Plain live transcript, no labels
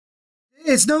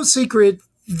It's no secret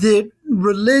that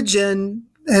religion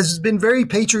has been very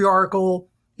patriarchal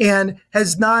and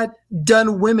has not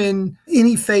done women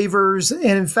any favors, and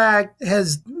in fact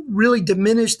has really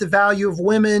diminished the value of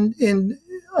women in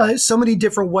so many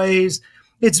different ways.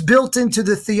 It's built into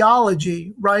the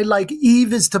theology, right? Like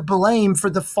Eve is to blame for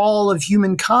the fall of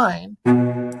humankind.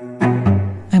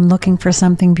 I'm looking for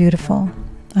something beautiful.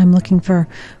 I'm looking for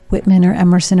Whitman or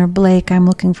Emerson or Blake. I'm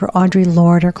looking for Audre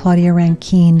Lorde or Claudia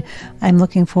Rankine. I'm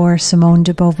looking for Simone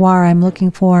de Beauvoir. I'm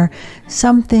looking for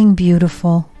something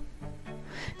beautiful.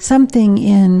 Something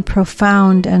in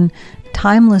profound and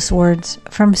timeless words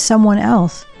from someone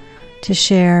else to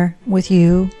share with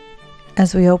you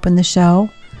as we open the show.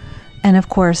 And of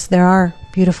course, there are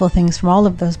beautiful things from all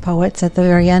of those poets. At the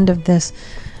very end of this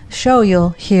show,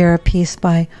 you'll hear a piece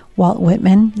by Walt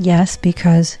Whitman. Yes,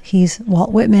 because he's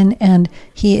Walt Whitman, and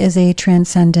he is a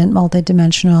transcendent,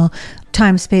 multidimensional,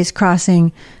 time-space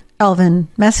crossing elven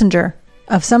messenger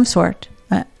of some sort.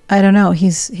 I don't know.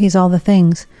 He's all the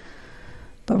things.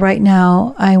 But right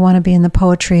now, I want to be in the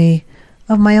poetry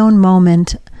of my own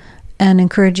moment and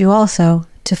encourage you also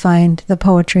to find the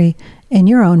poetry in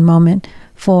your own moment.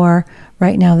 For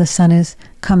right now, the sun is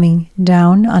coming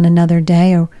down on another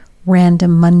day, a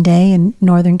random Monday in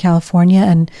Northern California,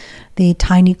 and the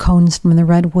tiny cones from the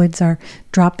redwoods are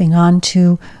dropping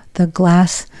onto the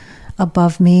glass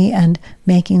above me and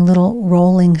making little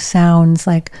rolling sounds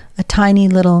like a tiny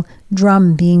little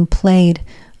drum being played,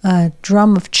 a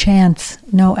drum of chants,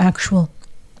 no actual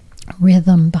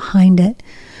rhythm behind it.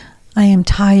 I am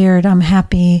tired. I'm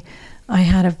happy. I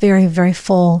had a very, very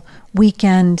full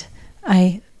weekend.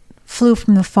 I flew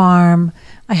from the farm.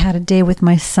 I had a day with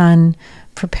my son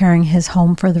preparing his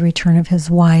home for the return of his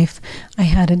wife. I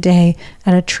had a day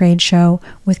at a trade show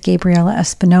with Gabriela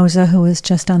Espinoza, who was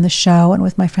just on the show, and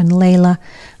with my friend Layla.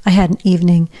 I had an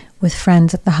evening with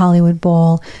friends at the Hollywood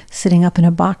Bowl, sitting up in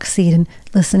a box seat and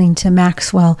listening to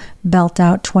Maxwell belt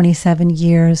out 27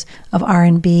 years of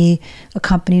R&B,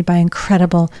 accompanied by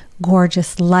incredible,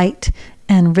 gorgeous light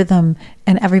and rhythm,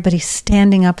 and everybody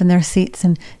standing up in their seats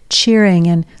and cheering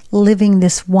and living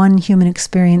this one human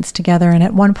experience together. And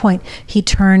at one point, he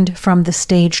turned from the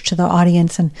stage to the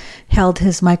audience and held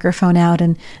his microphone out,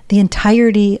 and the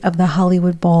entirety of the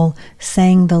Hollywood Bowl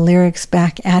sang the lyrics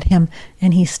back at him,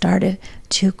 and he started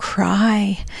to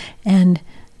cry. And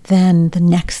then the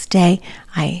next day,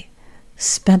 I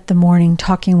spent the morning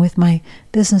talking with my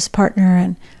business partner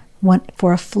and went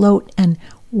for a float and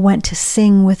went to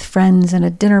sing with friends at a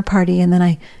dinner party, and then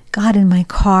I got in my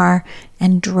car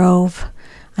and drove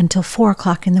until 4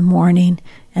 o'clock in the morning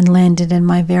and landed in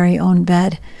my very own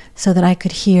bed so that I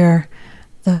could hear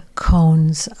the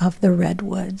cones of the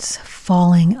redwoods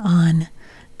falling on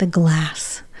the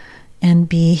glass and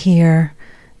be here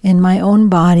in my own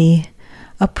body,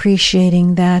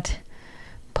 appreciating that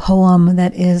poem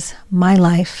that is my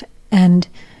life. And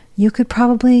you could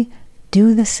probably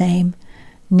do the same,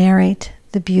 narrate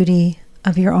the beauty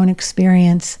of your own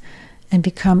experience and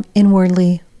become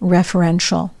inwardly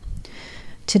referential.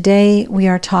 Today we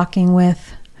are talking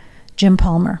with Jim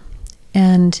Palmer,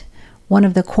 and one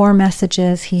of the core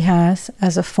messages he has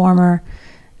as a former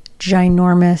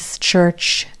ginormous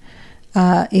church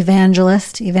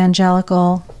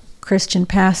evangelical Christian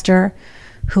pastor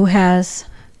who has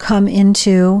come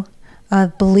into a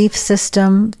belief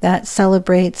system that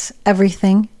celebrates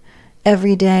everything,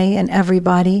 every day, and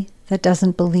everybody, that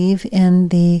doesn't believe in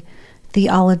the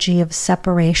theology of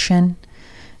separation,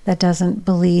 that doesn't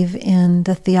believe in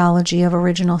the theology of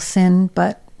original sin,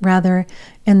 but rather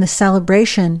in the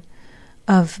celebration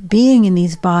of being in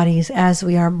these bodies as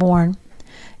we are born,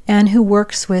 and who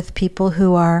works with people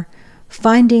who are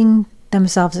finding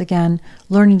themselves again,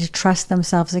 learning to trust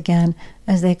themselves again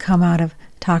as they come out of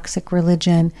toxic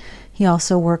religion. He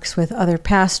also works with other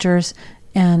pastors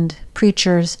and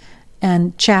preachers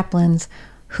and chaplains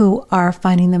who are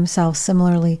finding themselves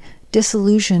similarly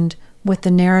disillusioned with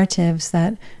the narratives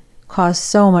that cause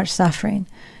so much suffering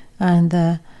and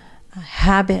the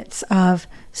habits of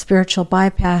spiritual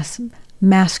bypass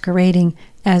masquerading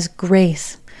as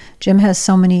grace. Jim has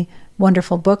so many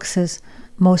wonderful books. His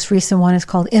most recent one is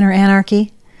called Inner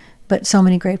Anarchy, but so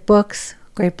many great books,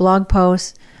 great blog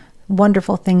posts,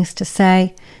 wonderful things to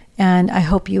say. And I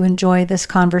hope you enjoy this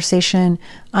conversation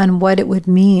on what it would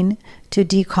mean to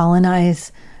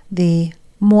decolonize the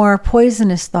more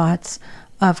poisonous thoughts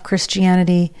of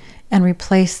Christianity and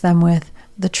replace them with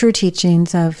the true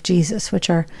teachings of Jesus, which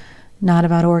are not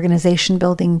about organization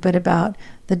building, but about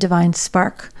the divine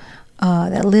spark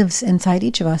that lives inside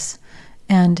each of us.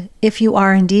 And if you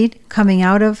are indeed coming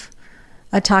out of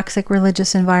a toxic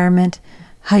religious environment,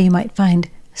 how you might find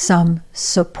some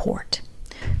support.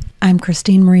 I'm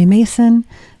Christine Marie Mason.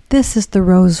 This is the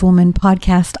Rose Woman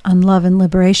podcast on love and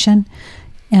liberation.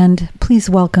 And please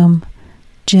welcome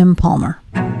Jim Palmer.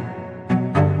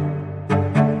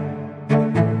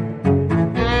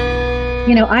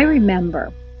 You know, I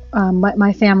remember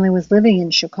my family was living in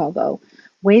Chicago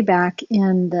way back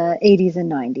in the 80s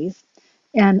and 90s.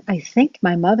 And I think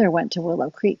my mother went to Willow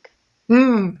Creek.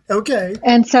 Okay.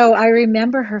 And so I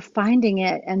remember her finding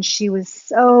it, and she was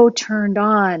so turned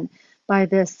on by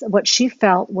this, what she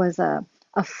felt was a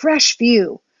fresh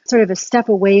view, sort of a step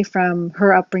away from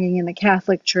her upbringing in the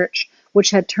Catholic Church, which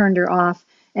had turned her off.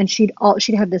 And she'd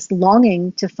have this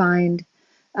longing to find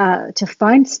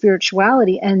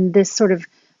spirituality, and this sort of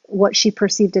what she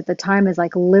perceived at the time as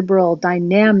like liberal,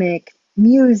 dynamic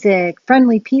music,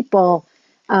 friendly people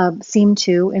seemed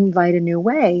to invite a new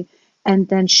way. And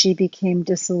then she became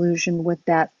disillusioned with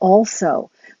that also.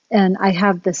 And I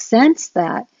have the sense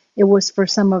that it was for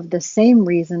some of the same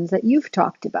reasons that you've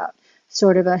talked about,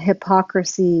 sort of a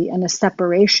hypocrisy and a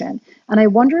separation. And I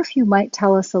wonder if you might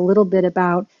tell us a little bit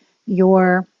about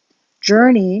your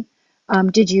journey.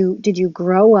 Did you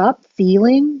grow up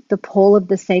feeling the pull of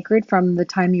the sacred from the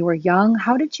time you were young?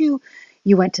 How did you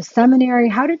went to seminary?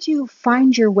 How did you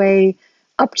find your way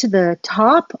up to the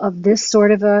top of this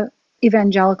sort of a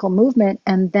evangelical movement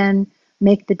and then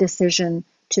make the decision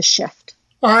to shift?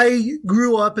 I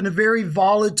grew up in a very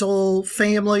volatile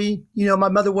family. You know, my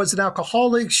mother was an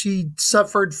alcoholic. She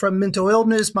suffered from mental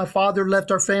illness. My father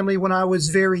left our family when I was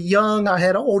very young. I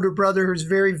had an older brother who's a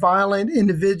very violent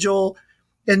individual.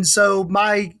 And so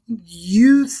my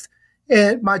youth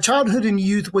and my childhood and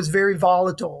youth was very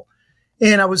volatile.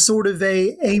 And I was sort of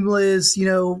a aimless,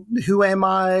 who am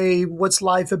I? What's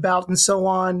life about? And so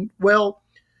on. Well,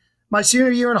 my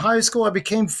senior year in high school, I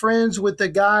became friends with a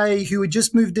guy who had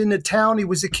just moved into town. He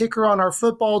was a kicker on our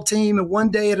football team. And one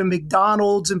day at a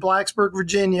McDonald's in Blacksburg,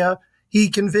 Virginia, he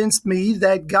convinced me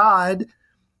that God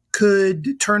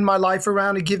could turn my life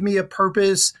around and give me a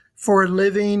purpose for a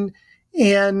living,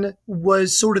 and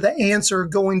was sort of the answer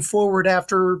going forward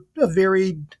after a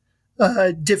very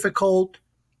difficult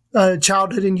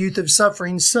childhood and youth of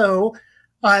suffering. So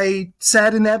I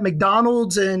sat in that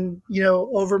McDonald's and,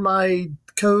 over my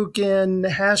Coke and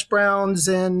hash browns,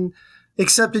 and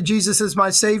accepted Jesus as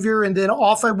my savior. And then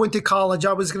off I went to college.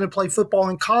 I was going to play football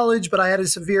in college, but I had a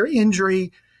severe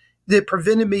injury that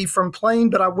prevented me from playing,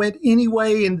 but I went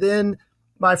anyway. And then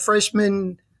the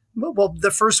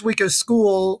first week of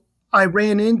school, I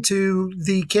ran into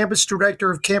the campus director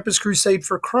of Campus Crusade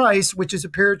for Christ, which is a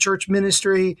parachurch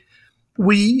ministry.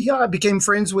 We became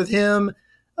friends with him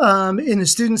in the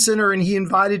student center, and he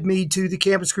invited me to the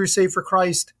Campus Crusade for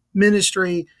Christ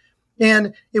ministry.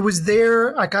 And it was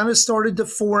there I kind of started to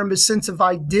form a sense of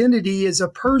identity as a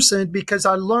person, because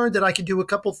I learned that I could do a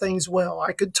couple things well.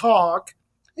 I could talk,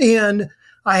 and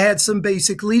I had some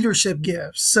basic leadership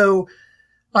gifts. So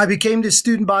I became the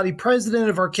student body president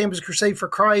of our Campus Crusade for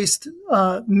Christ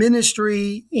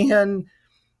ministry. And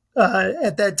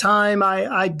at that time,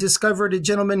 I discovered a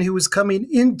gentleman who was coming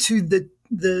into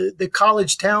the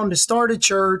college town to start a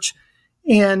church.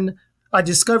 And I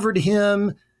discovered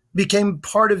him, became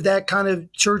part of that kind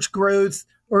of church growth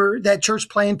or that church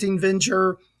planting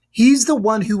venture. He's the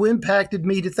one who impacted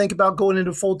me to think about going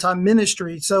into full-time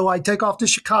ministry. So I take off to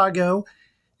Chicago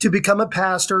to become a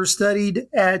pastor, studied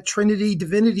at Trinity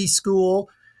Divinity School.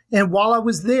 And while I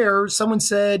was there, someone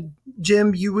said,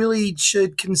 Jim, you really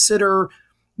should consider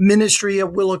ministry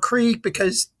at Willow Creek,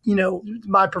 because,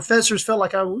 my professors felt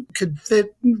like I could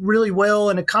fit really well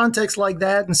in a context like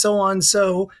that, and so on.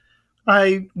 So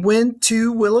I went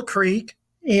to Willow Creek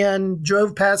and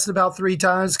drove past it about 3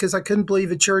 times because I couldn't believe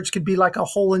a church could be like a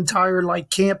whole entire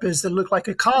campus that looked like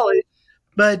a college.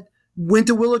 But went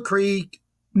to Willow Creek,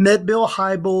 met Bill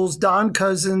Hybels, Don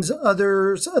Cousins,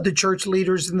 other church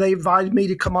leaders, and they invited me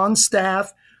to come on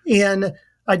staff. And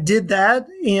I did that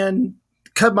and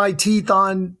cut my teeth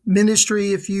on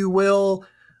ministry, if you will,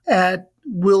 at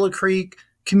Willow Creek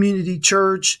Community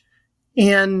Church.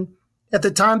 And at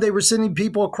the time, they were sending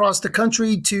people across the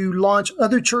country to launch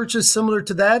other churches similar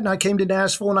to that. And I came to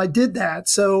Nashville and I did that.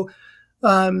 So,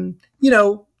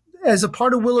 as a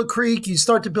part of Willow Creek, you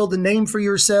start to build a name for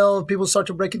yourself. People start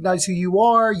to recognize who you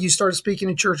are. You start speaking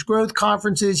at church growth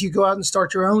conferences. You go out and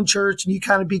start your own church, and you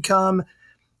kind of become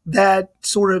that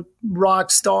sort of rock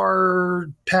star,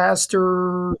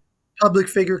 pastor, public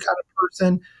figure kind of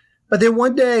person. But then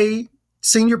one day,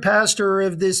 senior pastor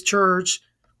of this church,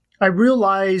 I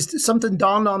realized something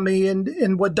dawned on me.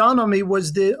 And what dawned on me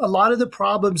was that a lot of the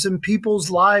problems in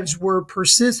people's lives were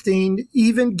persisting,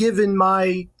 even given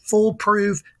my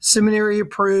foolproof, seminary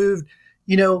approved,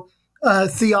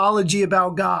 theology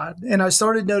about God. And I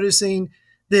started noticing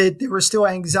that there was still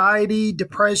anxiety,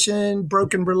 depression,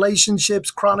 broken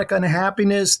relationships, chronic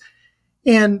unhappiness.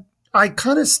 And I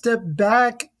kind of stepped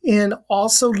back and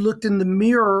also looked in the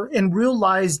mirror and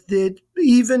realized that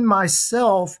even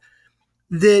myself,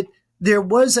 that there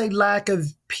was a lack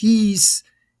of peace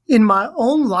in my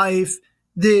own life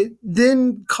that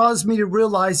then caused me to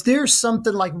realize there's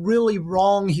something like really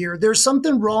wrong here. There's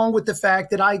something wrong with the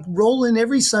fact that I roll in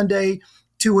every Sunday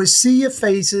to a sea of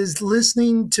faces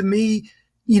listening to me,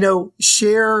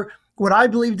 share what I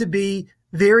believe to be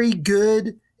very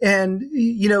good and,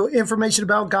 information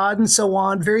about God and so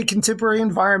on, very contemporary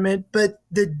environment, but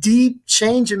the deep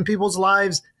change in people's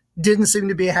lives didn't seem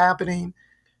to be happening.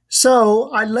 So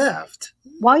I left.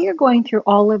 While you're going through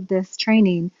all of this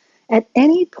training, at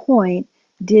any point,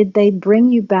 did they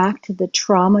bring you back to the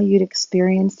trauma you'd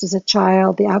experienced as a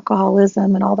child, the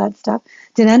alcoholism and all that stuff?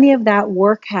 Did any of that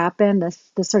work happen,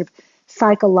 the sort of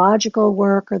psychological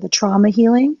work or the trauma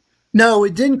healing? No,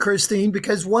 it didn't, Christine,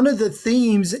 because one of the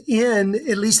themes in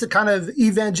at least the kind of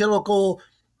evangelical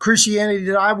Christianity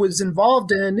that I was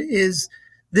involved in is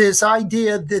this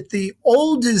idea that the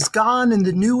old is gone and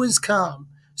the new has come.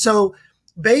 So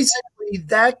basically,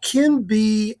 that can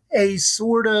be a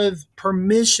sort of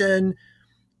permission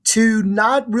to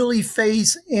not really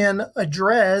face and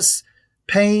address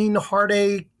pain,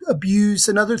 heartache, abuse,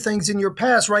 and other things in your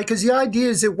past, right? Because the idea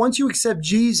is that once you accept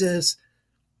Jesus,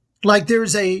 like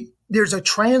there's a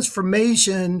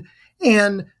transformation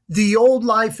and the old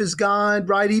life is gone,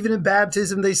 right? Even in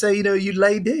baptism, they say, you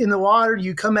laid in the water,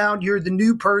 you come out, you're the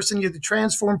new person, you're the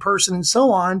transformed person, and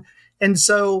so on. And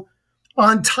so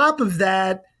on top of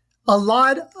that, a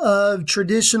lot of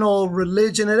traditional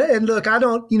religion, and look, I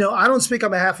don't speak on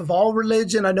behalf of all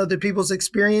religion. I know that people's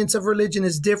experience of religion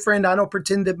is different. I don't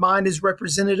pretend that mine is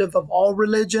representative of all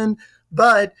religion,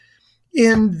 but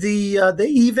in the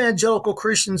evangelical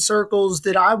Christian circles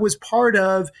that I was part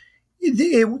of,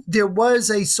 there was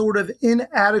a sort of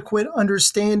inadequate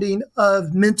understanding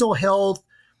of mental health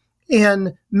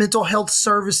and mental health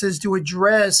services to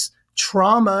address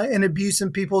trauma and abuse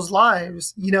in people's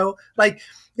lives.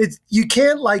 You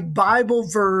can't like Bible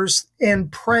verse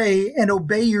and pray and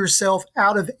obey yourself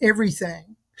out of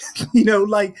everything.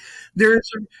 There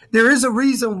is a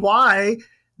reason why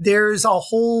there's a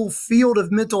whole field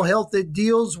of mental health that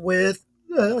deals with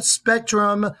a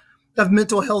spectrum of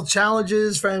mental health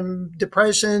challenges, from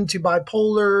depression to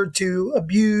bipolar to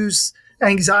abuse,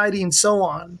 anxiety, and so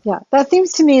on. Yeah, that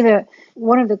seems to me that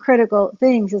one of the critical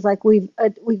things is like we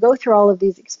go through all of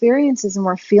these experiences and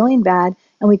we're feeling bad,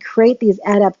 and we create these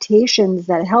adaptations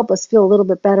that help us feel a little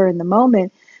bit better in the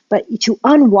moment. But to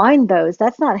unwind those,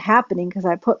 that's not happening because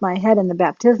I put my head in the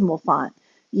baptismal font.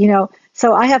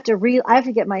 So I have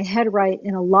to get my head right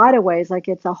in a lot of ways. Like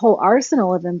it's a whole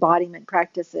arsenal of embodiment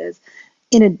practices,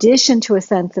 in addition to a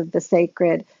sense of the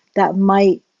sacred that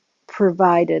might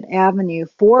provide an avenue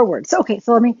forward. So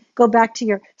let me go back to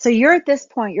you're at this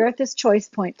point, you're at this choice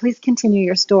point. Please continue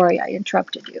your story. I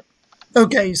interrupted you.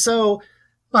 Okay, so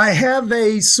I have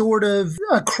a sort of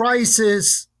a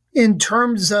crisis in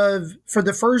terms of, for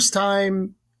the first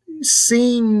time,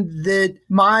 seeing that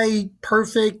my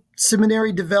perfect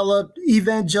seminary developed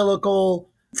evangelical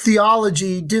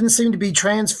theology didn't seem to be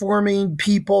transforming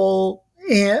people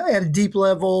at a deep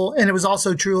level. And it was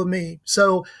also true of me.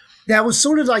 So that was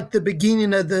sort of like the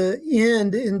beginning of the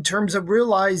end in terms of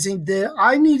realizing that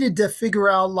I needed to figure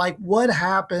out like what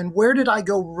happened, where did I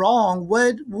go wrong,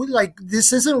 what like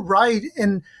this isn't right,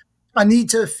 and I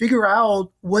need to figure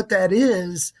out what that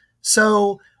is.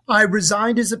 So I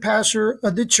resigned as a pastor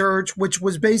of the church, which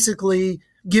was basically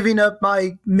giving up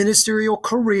my ministerial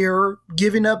career,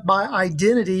 giving up my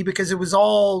identity, because it was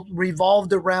all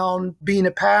revolved around being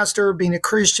a pastor, being a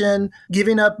Christian,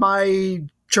 giving up my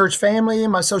church family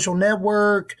and my social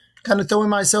network, kind of throwing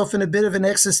myself in a bit of an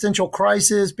existential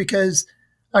crisis because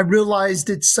I realized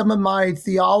that some of my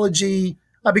theology,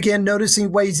 I began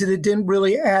noticing ways that it didn't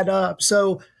really add up.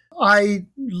 So I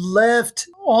left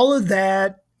all of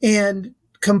that and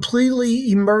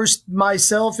completely immersed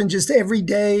myself in just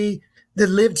everyday the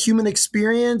lived human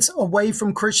experience away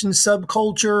from Christian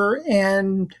subculture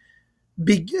and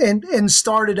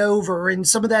started over. And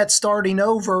some of that starting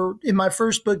over, in my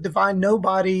first book, Divine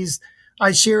Nobodies,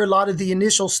 I share a lot of the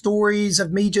initial stories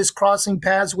of me just crossing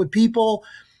paths with people,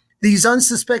 these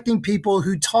unsuspecting people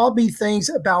who taught me things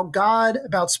about God,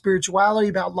 about spirituality,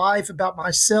 about life, about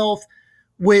myself,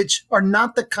 which are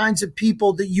not the kinds of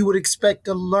people that you would expect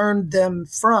to learn them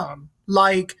from,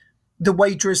 like the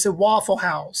waitress at Waffle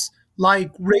House,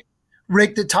 like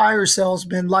Rick the tire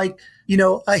salesman, like,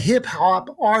 a hip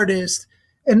hop artist,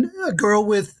 and a girl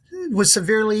with was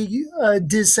severely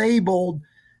disabled,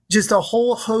 just a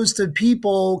whole host of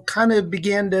people kind of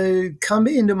began to come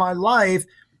into my life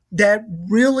that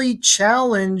really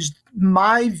challenged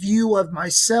my view of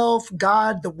myself,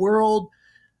 God, the world.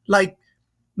 Like,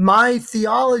 my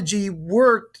theology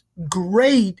worked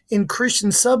great in Christian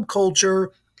subculture.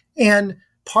 And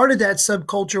part of that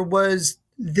subculture was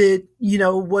that,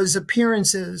 was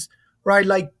appearances, right?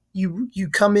 Like you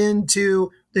come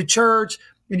into the church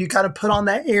and you kind of put on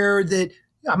that air that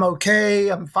I'm okay,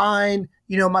 I'm fine.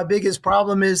 My biggest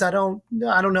problem is I don't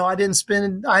know. I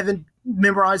haven't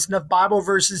memorized enough Bible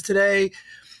verses today.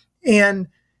 And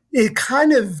it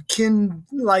kind of can,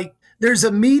 like, there's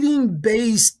a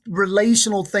meeting-based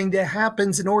relational thing that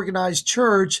happens in organized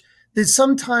church that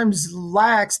sometimes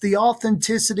lacks the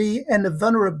authenticity and the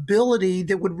vulnerability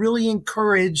that would really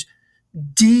encourage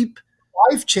deep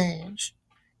life change.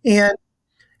 And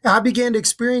I began to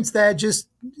experience that just,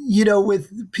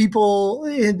 with people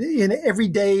in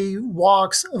everyday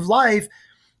walks of life.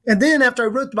 And then after I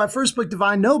wrote my first book,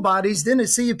 Divine Nobodies, then a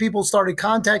sea of people started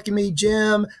contacting me.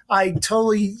 Jim, I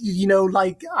totally,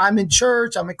 like, I'm in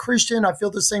church, I'm a Christian, I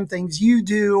feel the same things you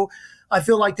do. I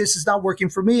feel like this is not working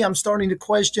for me. I'm starting to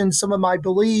question some of my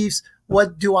beliefs.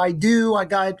 What do? I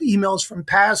got emails from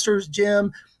pastors.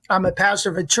 Jim, I'm a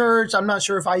pastor of a church. I'm not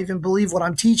sure if I even believe what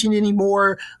I'm teaching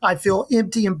anymore. I feel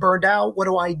empty and burned out. What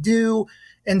do I do?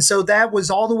 And so that was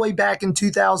all the way back in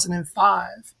 2005.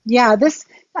 Yeah,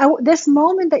 this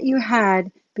moment that you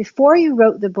had before you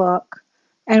wrote the book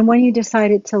and when you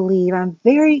decided to leave, I'm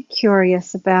very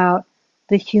curious about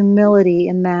the humility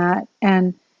in that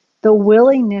and the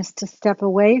willingness to step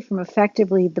away from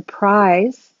effectively the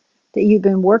prize that you've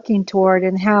been working toward,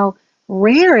 and how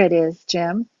rare it is,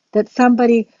 Jim, that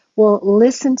somebody will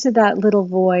listen to that little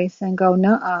voice and go,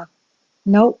 nuh-uh,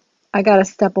 nope, I got to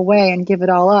step away and give it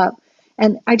all up.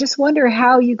 And I just wonder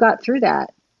how you got through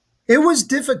that. It was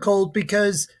difficult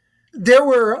because there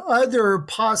were other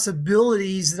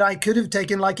possibilities that I could have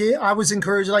taken. Like, I was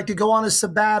encouraged, like, to go on a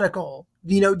sabbatical,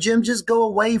 Jim, just go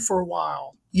away for a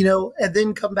while, and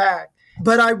then come back.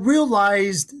 But I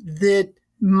realized that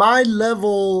my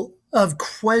level of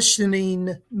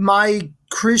questioning my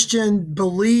Christian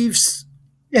beliefs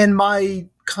and my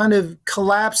kind of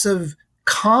collapse of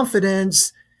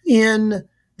confidence in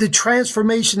the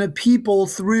transformation of people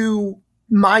through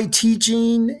my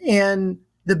teaching and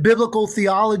the biblical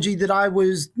theology that I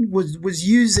was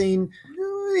using,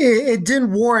 it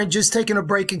didn't warrant just taking a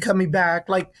break and coming back.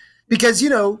 Like, because,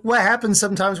 what happens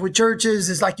sometimes with churches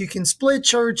is, like, you can split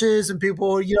churches and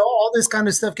people, all this kind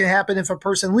of stuff can happen if a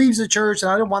person leaves a church, and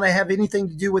I don't want to have anything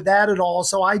to do with that at all.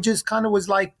 So I just kind of was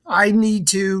like, I need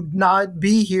to not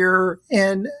be here,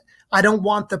 and I don't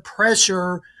want the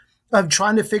pressure of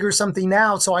trying to figure something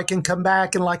out so I can come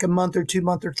back in like a month or 2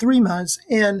 months or 3 months.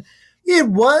 And it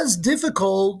was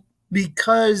difficult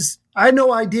because I had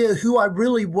no idea who I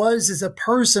really was as a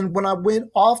person when I went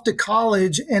off to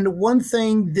college. And one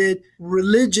thing that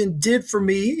religion did for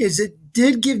me is it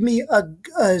did give me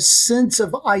a sense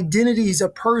of identity as a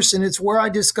person. It's where I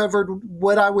discovered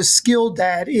what I was skilled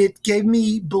at. It gave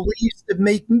me beliefs that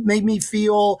made me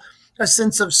feel a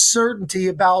sense of certainty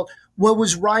about what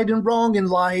was right and wrong in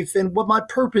life and what my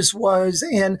purpose was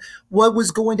and what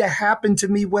was going to happen to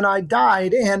me when I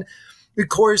died. And of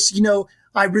course,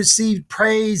 I received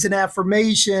praise and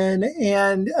affirmation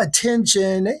and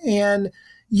attention, and,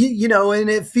 and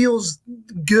it feels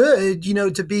good,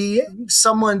 to be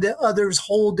someone that others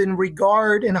hold in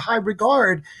regard, in high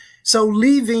regard. So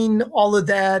leaving all of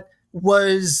that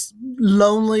was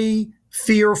lonely,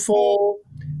 fearful.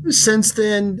 Since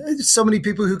then, so many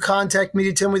people who contact me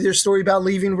to tell me their story about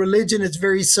leaving religion, it's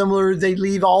very similar. They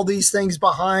leave all these things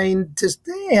behind,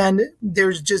 and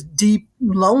there's just deep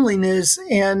loneliness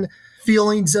and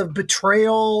feelings of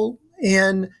betrayal,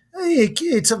 and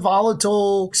it's a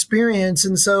volatile experience.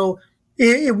 And so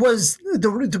it was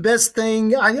the best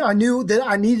thing. I knew that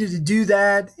I needed to do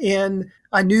that, and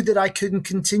I knew that I couldn't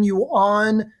continue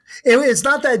on. It's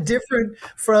not that different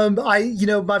from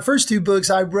my first 2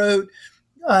 books I wrote.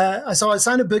 So I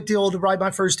signed a book deal to write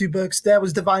my first 2 books. That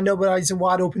was Divine Nobodies and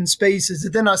Wide Open Spaces.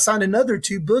 And then I signed another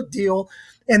 2-book deal.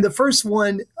 And the first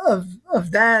one of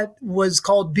that was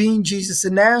called Being Jesus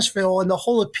in Nashville. And the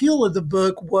whole appeal of the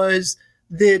book was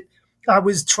that I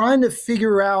was trying to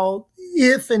figure out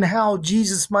if and how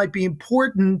Jesus might be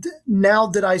important now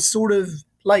that I sort of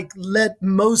like let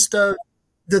most of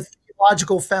the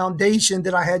theological foundation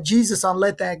that I had Jesus on,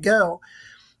 let that go.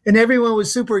 And everyone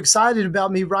was super excited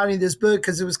about me writing this book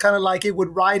because it was kind of like it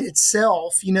would write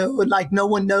itself, like no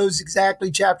one knows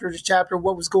exactly chapter to chapter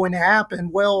what was going to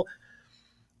happen. Well,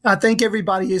 I think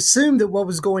everybody assumed that what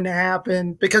was going to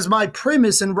happen, because my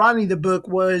premise in writing the book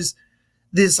was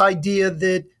this idea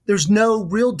that there's no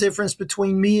real difference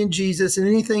between me and Jesus, and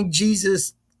anything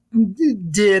Jesus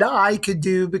did, I could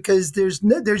do, because there's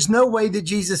no way that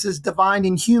Jesus is divine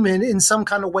and human in some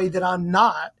kind of way that I'm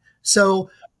not. So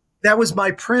that was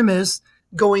my premise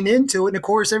going into it. And of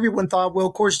course, everyone thought, well,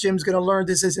 of course, Jim's going to learn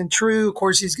this isn't true. Of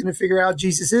course, he's going to figure out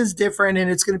Jesus is different,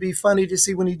 and it's going to be funny to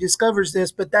see when he discovers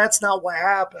this. But that's not what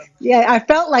happened. Yeah, I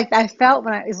felt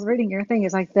when I was reading your thing,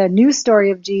 is like the new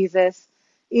story of Jesus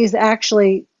is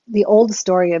actually the old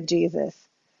story of Jesus.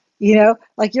 You know,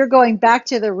 like you're going back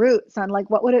to the roots on like,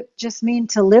 what would it just mean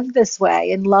to live this way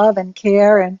in love and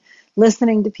care and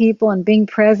listening to people and being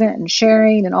present and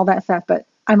sharing and all that stuff. But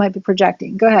I might be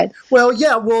projecting. Go ahead. Well,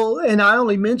 yeah, and I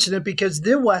only mention it because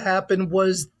then what happened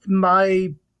was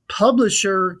my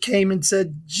publisher came and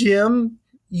said, Jim,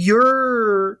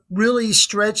 you're really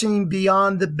stretching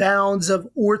beyond the bounds of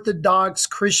Orthodox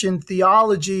Christian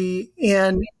theology,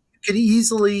 and you could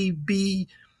easily be,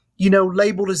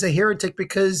 labeled as a heretic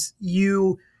because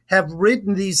you have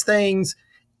written these things,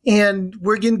 and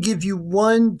we're going to give you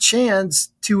one chance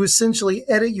to essentially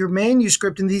edit your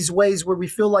manuscript in these ways where we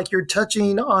feel like you're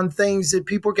touching on things that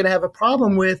people are going to have a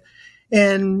problem with.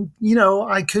 And,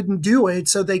 I couldn't do it.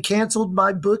 So they canceled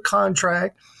my book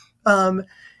contract.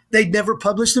 They'd never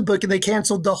published a book, and they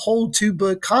canceled the whole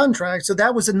 2-book contract. So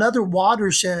that was another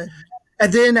watershed.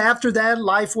 And then after that,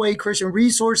 Lifeway Christian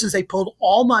Resources, they pulled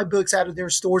all my books out of their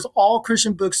stores. All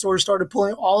Christian bookstores started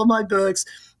pulling all of my books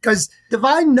because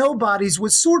Divine Nobodies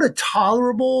was sort of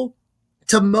tolerable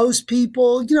to most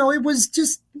people.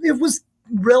 It was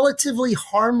relatively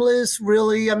harmless,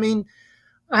 really. I mean,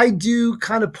 I do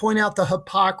kind of point out the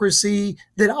hypocrisy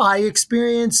that I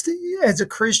experienced as a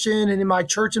Christian and in my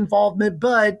church involvement,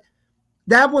 but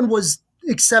that one was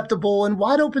acceptable, and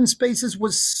Wide Open Spaces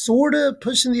was sort of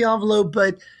pushing the envelope,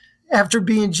 but after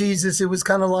being Jesus, it was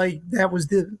kind of like that was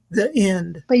the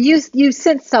end. But you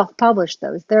since self-published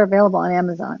those. They're available on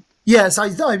Amazon. Yes, I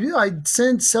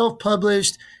since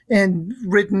self-published and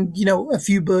written, a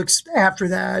few books after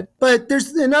that. But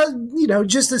there's another,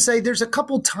 just to say, there's a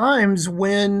couple times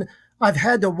when I've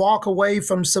had to walk away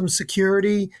from some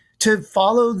security to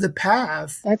follow the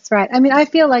path. That's right. I mean, I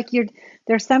feel like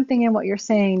there's something in what you're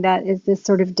saying that is this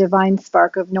sort of divine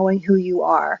spark of knowing who you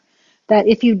are, that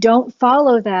if you don't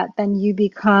follow that, then you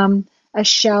become a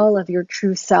shell of your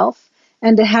true self.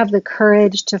 And to have the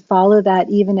courage to follow that,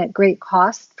 even at great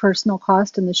cost, personal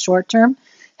cost in the short term,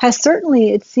 has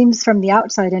certainly, it seems from the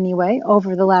outside anyway,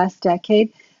 over the last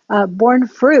decade, borne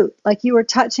fruit. Like you were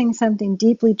touching something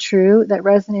deeply true that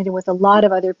resonated with a lot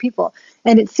of other people.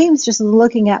 And it seems, just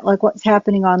looking at like what's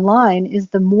happening online, is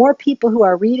the more people who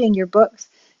are reading your books,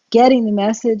 getting the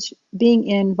message, being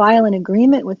in violent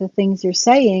agreement with the things you're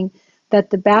saying, that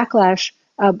the backlash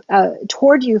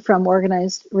toward you from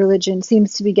organized religion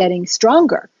seems to be getting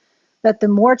stronger. That the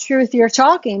more truth you're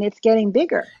talking, it's getting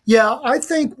bigger. Yeah, I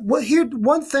think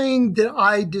one thing that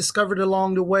I discovered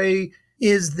along the way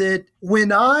is that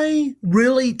when I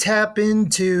really tap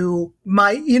into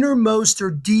my innermost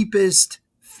or deepest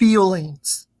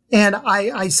feelings, and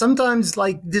I sometimes,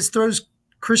 like, this throws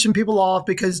Christian people off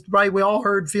because, right, we all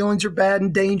heard feelings are bad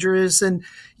and dangerous. And,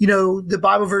 the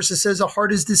Bible verse that says a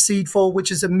heart is deceitful,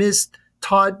 which is a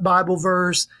mistaught Bible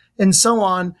verse, and so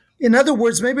on. In other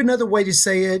words, maybe another way to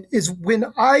say it is when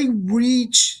I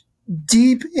reach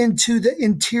deep into the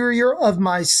interior of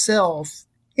myself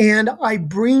and I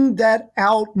bring that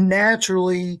out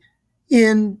naturally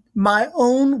in my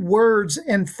own words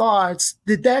and thoughts,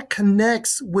 that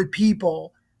connects with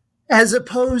people, as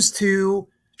opposed to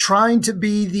trying to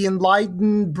be the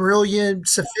enlightened, brilliant,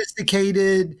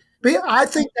 sophisticated. But I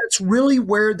think that's really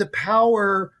where the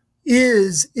power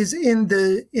is in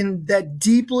that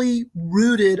deeply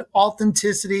rooted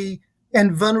authenticity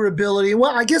and vulnerability.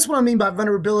 Well, I guess what I mean by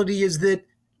vulnerability is that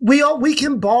we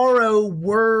can borrow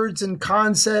words and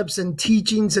concepts and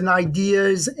teachings and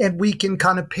ideas, and we can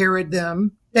kind of parrot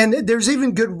them. And there's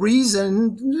even good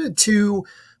reason to,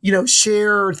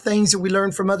 share things that we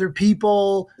learn from other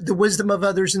people, the wisdom of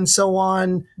others, and so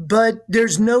on. But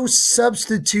there's no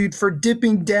substitute for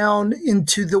dipping down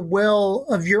into the well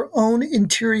of your own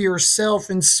interior self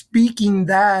and speaking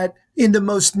that in the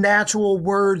most natural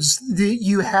words that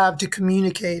you have to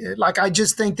communicate it. Like, I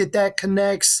just think that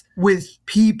connects with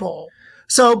people.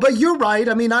 So, but you're right.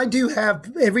 I mean, I do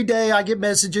have, every day I get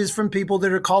messages from people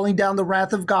that are calling down the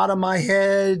wrath of God on my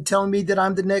head, telling me that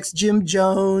I'm the next Jim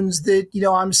Jones, that,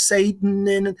 I'm Satan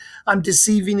and I'm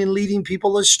deceiving and leading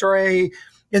people astray.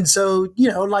 And so,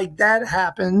 like, that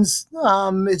happens.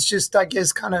 It's just, I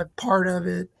guess, kind of part of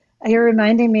it. You're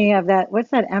reminding me of that.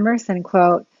 What's that Emerson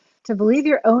quote? To believe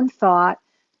your own thought,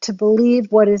 to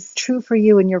believe what is true for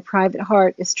you in your private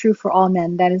heart is true for all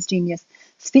men. That is genius.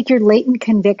 Speak your latent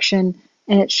conviction,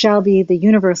 and it shall be the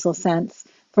universal sense.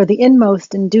 For the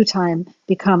inmost in due time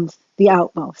becomes the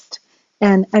outmost.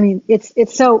 And I mean,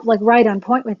 it's so like right on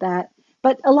point with that.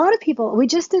 But a lot of people, we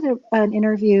just did an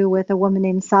interview with a woman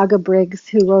named Saga Briggs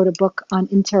who wrote a book on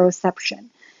interoception,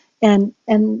 and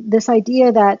this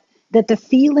idea that the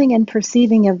feeling and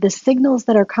perceiving of the signals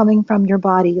that are coming from your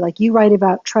body, like you write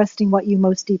about trusting what you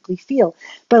most deeply feel,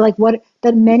 but like what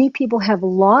that many people have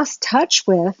lost touch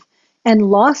with and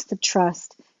lost the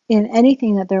trust in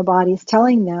anything that their body is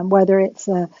telling them, whether it's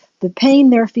the pain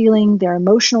they're feeling, their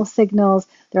emotional signals,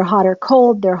 they're hot or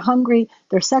cold, they're hungry,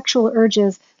 their sexual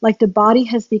urges, like the body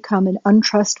has become an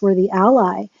untrustworthy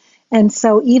ally. And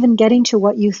so even getting to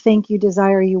what you think you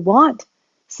desire, you want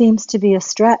seems to be a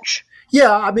stretch.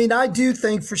 Yeah, I mean, I do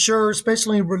think for sure,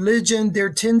 especially in religion,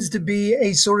 there tends to be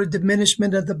a sort of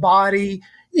diminishment of the body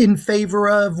in favor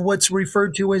of what's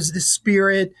referred to as the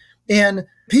spirit. And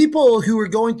people who are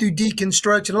going through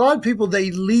deconstruction, a lot of people,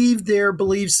 they leave their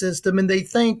belief system and they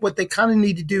think what they kind of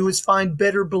need to do is find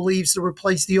better beliefs to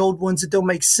replace the old ones that don't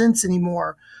make sense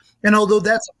anymore. And although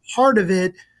that's part of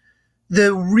it,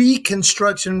 the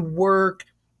reconstruction work,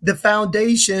 the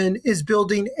foundation is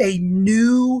building a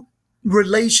new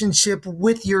relationship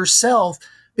with yourself,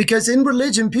 because in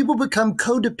religion, people become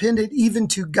codependent even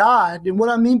to God. And what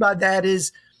I mean by that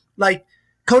is like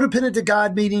codependent to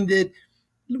God, meaning that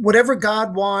whatever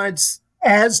God wants,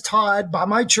 as taught by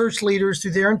my church leaders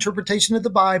through their interpretation of the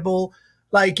Bible,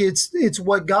 like it's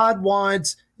what God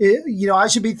wants. I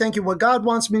should be thinking what God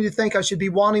wants me to think. I should be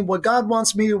wanting what God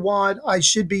wants me to want. I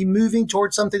should be moving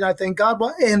towards something I think God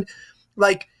wants. And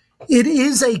like, it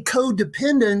is a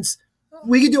codependence.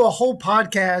 We could do a whole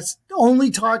podcast only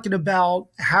talking about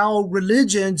how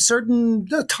religion, certain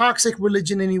toxic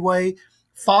religion anyway,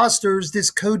 fosters this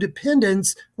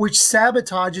codependence, which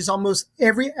sabotages almost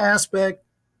every aspect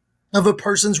of a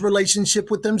person's relationship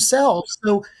with themselves.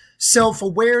 So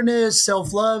self-awareness,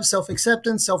 self-love,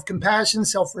 self-acceptance, self-compassion,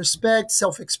 self-respect,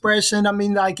 self-expression. I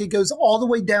mean, like it goes all the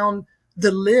way down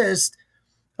the list.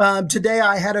 Today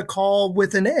I had a call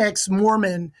with an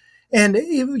ex-Mormon, and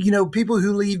people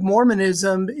who leave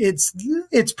Mormonism,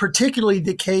 it's particularly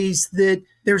the case that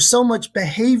there's so much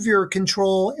behavior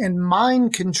control and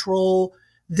mind control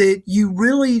that you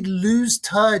really lose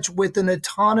touch with an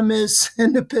autonomous,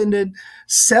 independent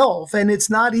self, and it's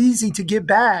not easy to get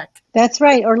back. That's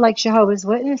right. Or like Jehovah's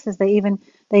Witnesses,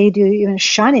 they do even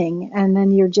shunning, and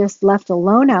then you're just left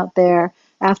alone out there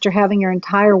after having your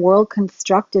entire world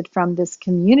constructed from this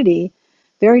community.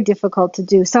 Very difficult to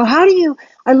do. So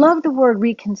I love the word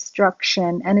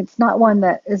reconstruction, and it's not one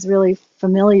that is really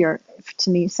familiar to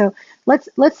me. So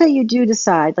let's say you do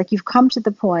decide, like you've come to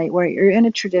the point where you're in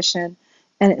a tradition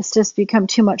and it's just become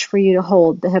too much for you to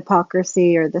hold, the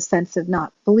hypocrisy or the sense of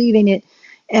not believing it,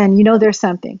 and there's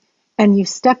something, and you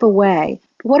step away.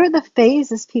 What are the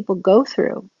phases people go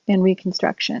through in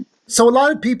reconstruction? So a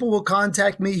lot of people will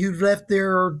contact me who've left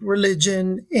their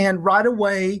religion, and right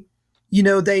away,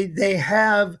 they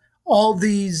have all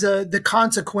these, the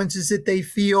consequences that they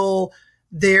feel,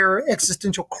 their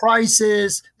existential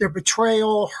crisis, their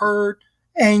betrayal, hurt,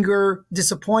 anger,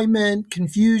 disappointment,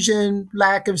 confusion,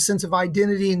 lack of sense of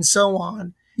identity, and so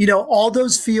on. All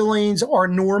those feelings are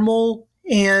normal,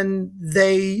 and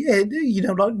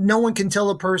no one can tell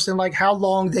a person like how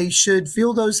long they should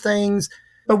feel those things.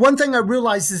 But one thing I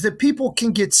realized is that people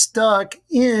can get stuck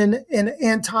in an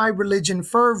anti-religion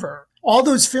fervor. All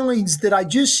those feelings that I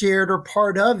just shared are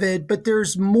part of it, but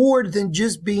there's more than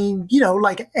just being,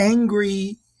 like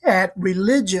angry at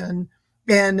religion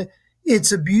and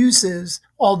its abuses.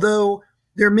 Although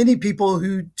there are many people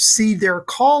who see their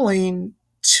calling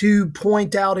to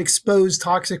point out, expose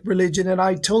toxic religion, and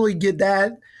I totally get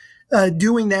that,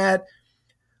 doing that.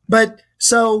 But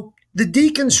so the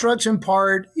deconstruction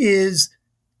part is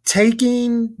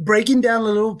breaking down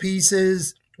little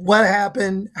pieces. What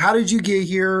happened? How did you get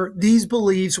here? These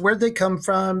beliefs, where'd they come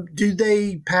from? Do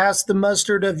they pass the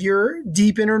mustard of your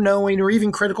deep inner knowing or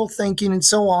even critical thinking and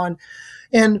so on?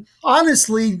 And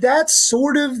honestly, that's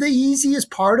sort of the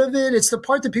easiest part of it. It's the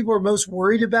part that people are most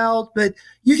worried about, but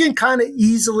you can kind of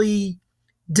easily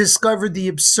discover the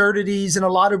absurdities in a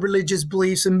lot of religious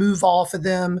beliefs and move off of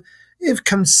them if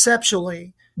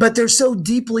conceptually, but they're so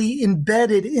deeply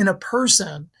embedded in a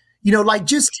person.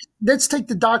 Just let's take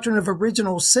the doctrine of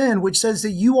original sin, which says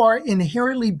that you are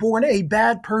inherently born a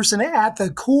bad person at the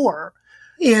core.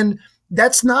 And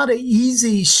that's not an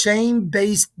easy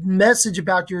shame-based message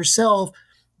about yourself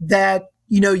that,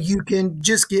 you can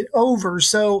just get over.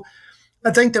 So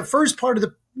I think the first part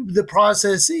of the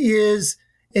process is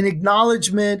an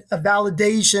acknowledgement, a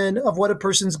validation of what a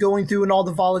person's going through and all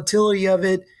the volatility of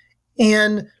it.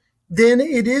 And then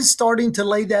it is starting to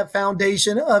lay that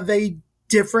foundation of a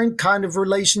different kind of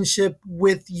relationship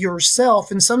with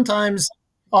yourself. And sometimes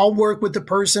I'll work with the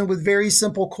person with very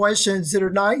simple questions that are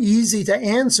not easy to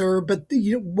answer, but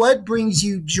what brings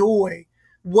you joy?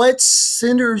 What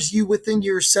centers you within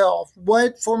yourself?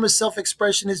 What form of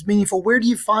self-expression is meaningful? Where do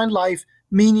you find life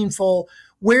meaningful?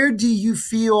 Where do you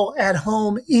feel at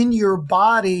home in your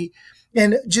body?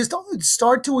 And just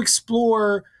start to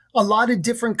explore a lot of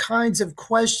different kinds of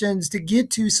questions to get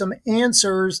to some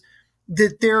answers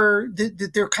that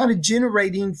they're kind of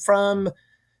generating from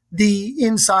the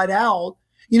inside out.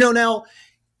 Now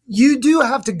you do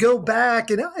have to go back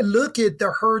and look at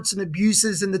the hurts and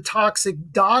abuses and the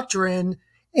toxic doctrine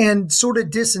and sort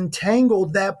of disentangle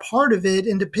that part of it.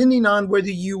 And depending on whether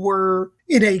you were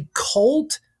in a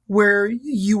cult where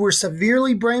you were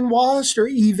severely brainwashed or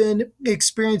even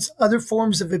experienced other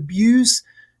forms of abuse,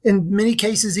 in many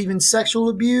cases, even sexual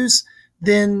abuse,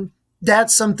 then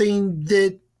that's something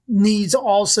that needs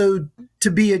also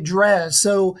to be addressed.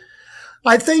 So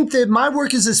I think that my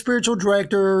work as a spiritual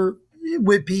director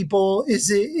with people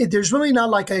is there's really not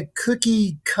like a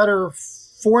cookie cutter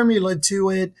formula to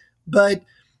it, but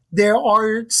there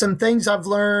are some things I've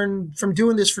learned from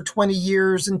doing this for 20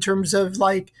 years in terms of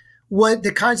like what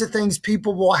the kinds of things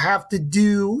people will have to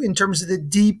do in terms of the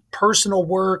deep personal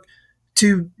work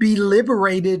to be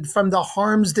liberated from the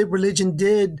harms that religion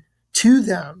did to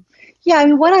them. Yeah, I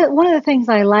mean, one of the things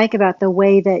I like about the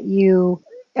way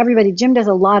that Jim does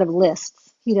a lot of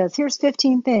lists. He does, here's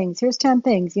 15 things, here's 10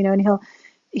 things, and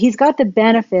he's got the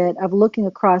benefit of looking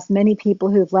across many people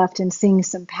who've left and seeing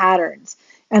some patterns,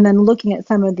 and then looking at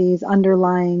some of these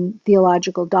underlying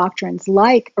theological doctrines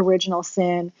like original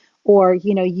sin, or,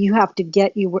 you have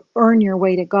to earn your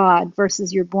way to God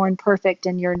versus you're born perfect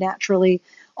and you're naturally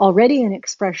already an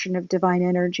expression of divine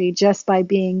energy just by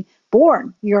being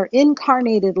born. You're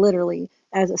incarnated literally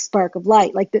as a spark of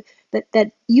light. Like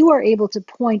that you are able to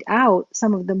point out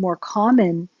some of the more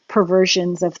common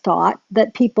perversions of thought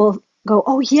that people go,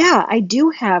 oh yeah, I do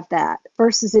have that,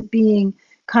 versus it being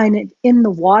kind of in the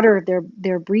water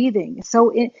they're breathing.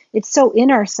 So it's so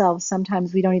in ourselves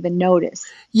sometimes we don't even notice.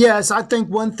 Yes, I think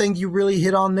one thing you really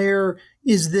hit on there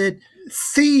is that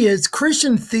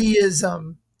Christian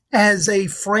theism as a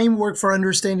framework for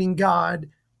understanding God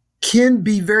can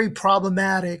be very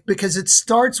problematic because it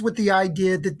starts with the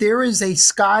idea that there is a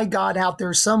sky God out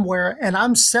there somewhere and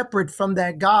I'm separate from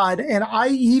that God. And I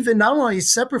even not only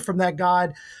separate from that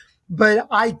God, but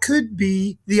I could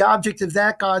be the object of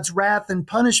that God's wrath and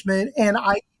punishment. And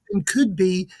I even could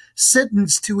be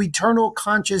sentenced to eternal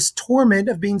conscious torment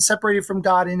of being separated from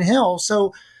God in hell.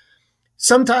 So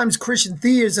sometimes Christian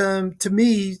theism, to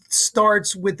me,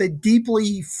 starts with a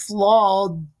deeply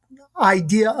flawed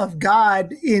idea of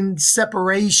God in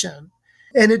separation.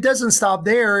 And it doesn't stop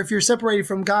there. If you're separated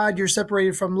from God, you're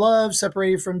separated from love,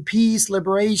 separated from peace,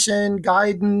 liberation,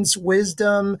 guidance,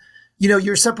 wisdom.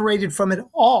 You're separated from it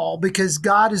all because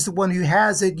God is the one who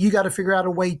has it. You got to figure out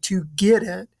a way to get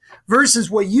it.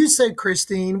 Versus what you said,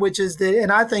 Christine, which is that,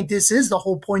 and I think this is the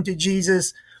whole point of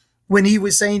Jesus when he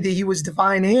was saying that he was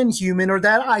divine and human, or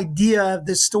that idea of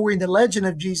the story and the legend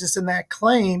of Jesus and that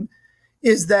claim,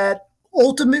 is that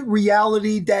ultimate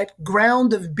reality, that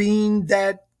ground of being,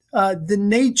 that the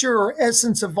nature or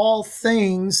essence of all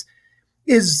things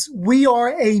is we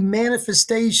are a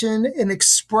manifestation, an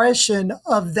expression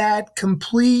of that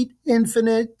complete,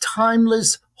 infinite,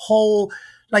 timeless whole,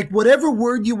 like whatever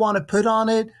word you want to put on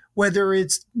it, whether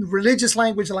it's religious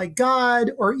language like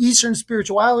God or Eastern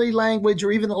spirituality language,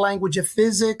 or even the language of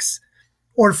physics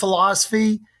or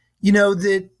philosophy,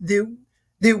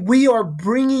 that we are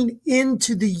bringing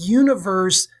into the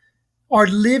universe our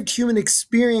lived human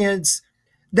experience.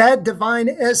 That divine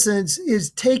essence is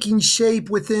taking shape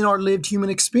within our lived human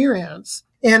experience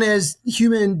and as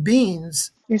human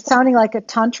beings. You're sounding like a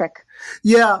tantric.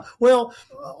 Yeah, well,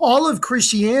 all of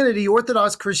Christianity,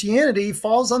 Orthodox Christianity,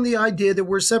 falls on the idea that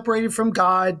we're separated from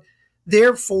God.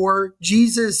 Therefore,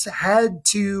 Jesus had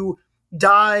to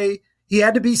die. He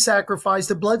had to be sacrificed.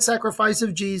 The blood sacrifice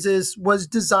of Jesus was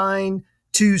designed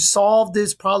to solve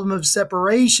this problem of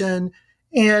separation.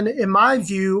 And in my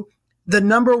view, the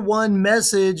number one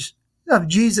message of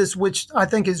Jesus, which I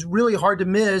think is really hard to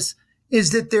miss, is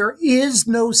that there is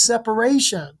no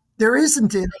separation. There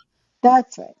isn't any.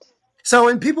 That's right. So,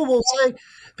 and people will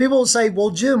say,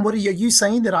 well, Jim, are you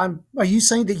saying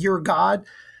that you're God?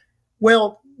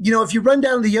 Well, if you run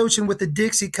down the ocean with a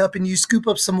Dixie cup and you scoop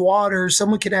up some water,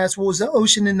 someone can ask, well, is the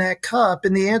ocean in that cup?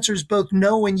 And the answer is both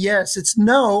no and yes. It's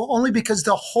no, only because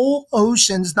the whole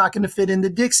ocean's not going to fit in the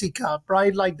Dixie cup,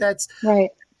 right? Like that's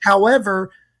right.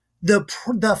 However,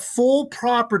 the full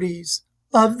properties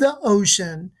of the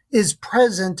ocean is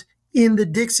present in the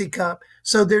Dixie cup.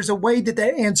 So there's a way that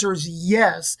answer is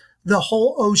yes, the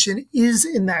whole ocean is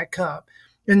in that cup.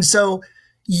 And so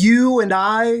you and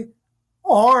I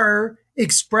are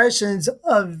expressions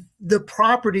of the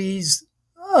properties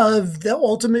of the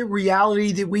ultimate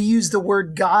reality that we use the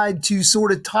word God to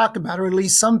sort of talk about, or at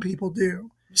least some people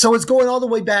do. So it's going all the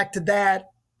way back to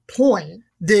that point,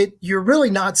 that you're really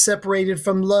not separated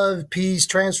from love, peace,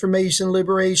 transformation,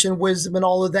 liberation, wisdom, and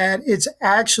all of that. It's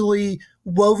actually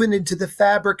woven into the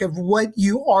fabric of what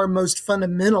you are most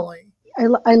fundamentally.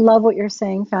 I love what you're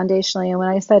saying foundationally. And when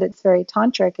I said it's very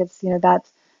tantric, it's,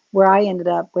 that's where I ended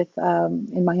up with,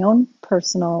 in my own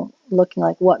personal looking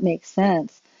like what makes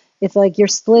sense. It's like you're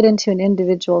split into an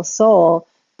individual soul,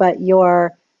 but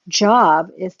your job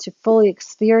is to fully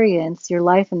experience your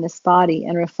life in this body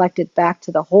and reflect it back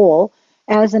to the whole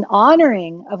as an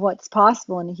honoring of what's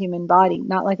possible in a human body,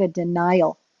 not like a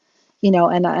denial,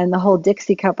 and the whole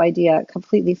Dixie cup idea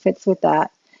completely fits with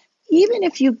that. Even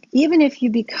if you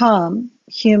become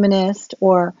humanist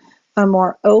or a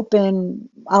more open,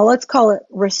 let's call it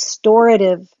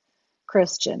restorative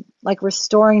Christian, like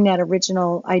restoring that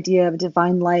original idea of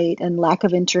divine light and lack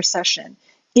of intercession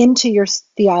into your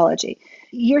theology,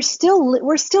 we're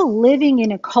still living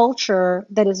in a culture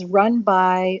that is run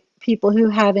by people who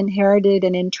have inherited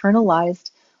and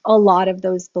internalized a lot of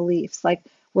those beliefs. Like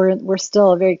we're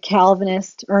still a very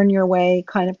Calvinist, earn your way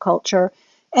kind of culture.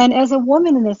 And as a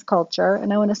woman in this culture,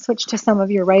 and I want to switch to some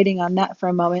of your writing on that for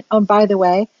a moment. Oh, and by the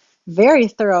way, very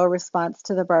thorough response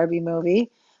to the Barbie movie.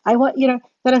 I want,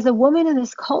 that as a woman in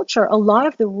this culture, a lot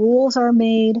of the rules are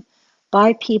made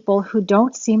by people who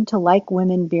don't seem to like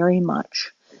women very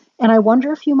much. And I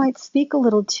wonder if you might speak a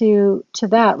little to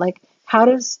that. Like, how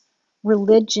does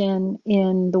religion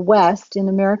in the West, in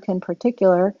America in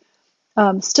particular,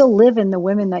 still live in the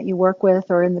women that you work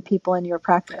with or in the people in your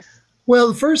practice? Well,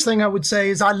 the first thing I would say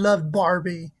is I love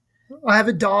Barbie. I have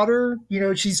a daughter,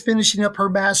 she's finishing up her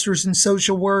master's in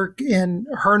social work, and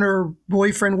her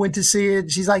boyfriend went to see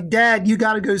it. She's like, Dad, you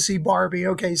got to go see Barbie.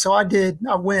 Okay, so I did.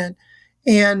 I went.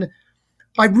 And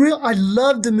I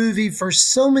loved the movie for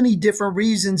so many different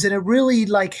reasons. And it really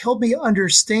helped me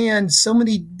understand so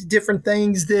many different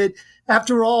things, that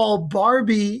after all,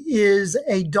 Barbie is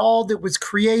a doll that was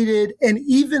created, and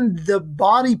even the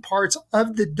body parts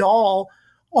of the doll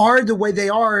are the way they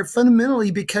are fundamentally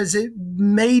because it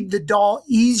made the doll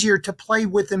easier to play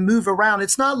with and move around.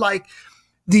 It's not like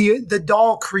the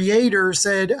doll creator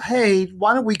said, hey,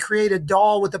 why don't we create a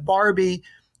doll with a Barbie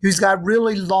who's got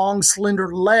really long,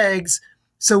 slender legs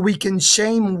so we can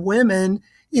shame women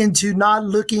into not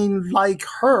looking like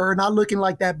her, not looking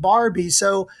like that Barbie.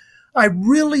 So I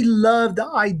really love the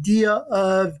idea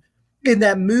of, in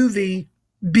that movie,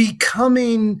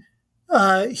 becoming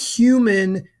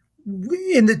human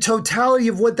in the totality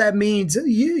of what that means,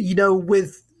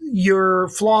 with your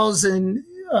flaws and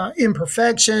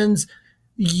imperfections,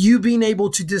 you being able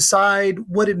to decide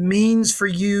what it means for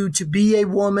you to be a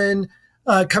woman,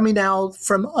 coming out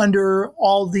from under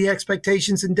all the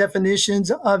expectations and definitions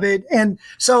of it. And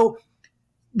so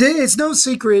it's no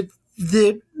secret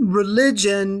that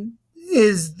religion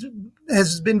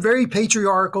has been very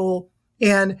patriarchal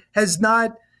and has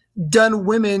not done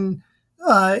women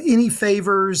any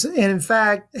favors, and in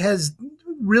fact has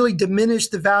really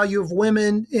diminished the value of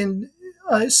women in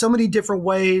so many different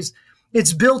ways.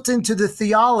 It's built into the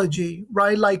theology,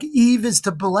 right? Like Eve is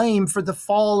to blame for the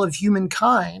fall of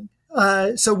humankind.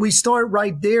 So we start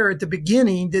right there at the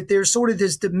beginning, that there's sort of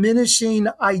this diminishing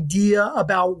idea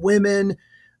about women.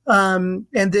 And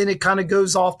then it kind of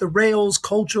goes off the rails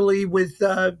culturally with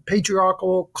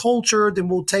patriarchal culture. Then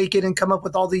we'll take it and come up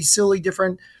with all these silly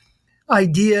different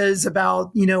ideas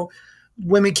about,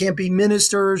 women can't be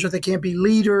ministers, or they can't be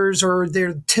leaders, or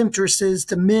they're temptresses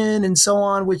to men and so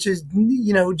on, which is,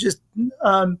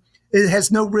 it has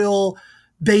no real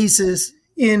basis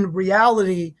in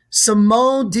reality.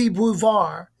 Simone de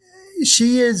Beauvoir,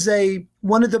 she is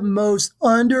one of the most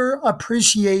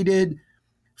underappreciated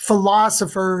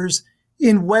philosophers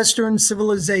in Western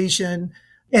civilization.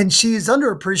 And she is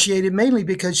underappreciated mainly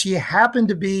because she happened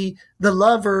to be the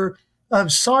lover of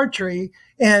Sartre.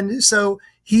 And so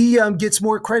he gets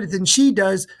more credit than she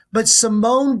does. But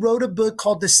Simone wrote a book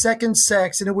called The Second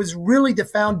Sex, and it was really the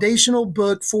foundational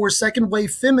book for second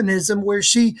wave feminism, where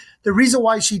the reason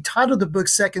why she titled the book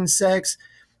Second Sex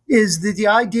is that the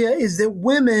idea is that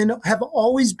women have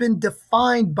always been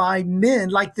defined by men.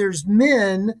 Like there's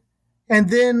men, and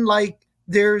then like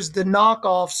there's the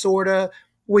knockoff sort of,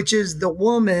 which is the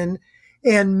woman,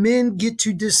 and men get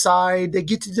to decide, they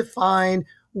get to define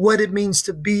what it means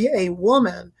to be a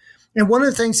woman. And one of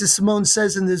the things that Simone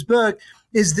says in this book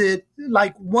is that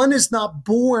like one is not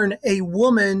born a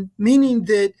woman, meaning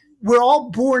that we're all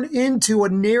born into a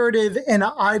narrative and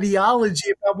an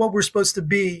ideology about what we're supposed to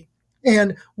be.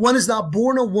 And one is not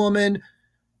born a woman,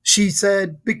 she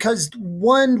said, because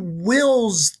one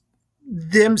wills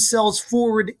themselves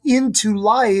forward into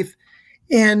life.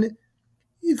 And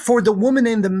for the woman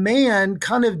and the man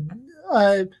kind of,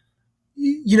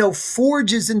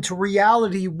 forges into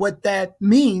reality what that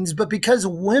means. But because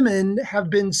women have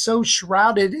been so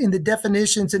shrouded in the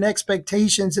definitions and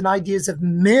expectations and ideas of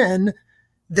men,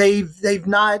 they've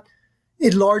not,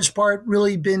 in large part,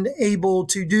 really been able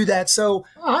to do that. So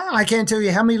I can't tell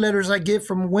you how many letters I get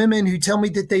from women who tell me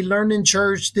that they learned in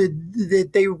church that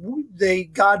they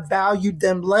God valued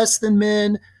them less than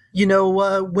men.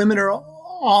 Women are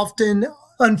often,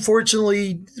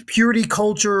 unfortunately, purity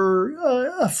culture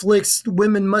afflicts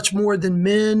women much more than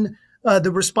men.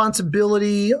 The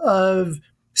responsibility of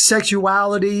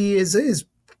sexuality is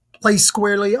placed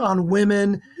squarely on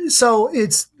women. So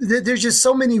there's just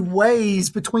so many ways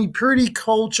between purity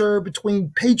culture,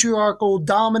 between patriarchal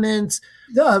dominance,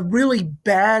 really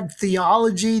bad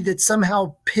theology that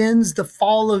somehow pins the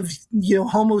fall of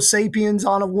Homo sapiens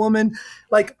on a woman.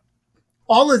 Like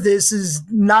all of this is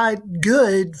not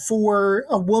good for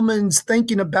a woman's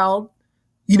thinking about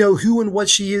who and what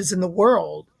she is in the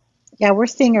world. Yeah, we're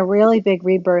seeing a really big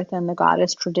rebirth in the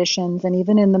goddess traditions, and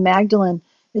even in the Magdalene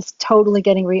is totally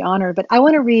getting re-honored. But I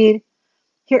want to read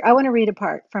a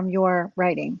part from your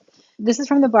writing. This is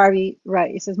from the Barbie,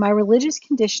 right? It says, my religious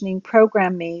conditioning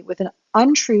programmed me with an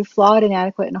untrue, flawed,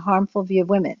 inadequate, and harmful view of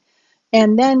women.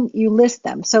 And then you list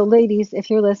them. So ladies, if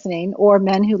you're listening, or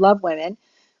men who love women,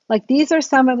 like these are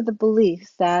some of the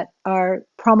beliefs that are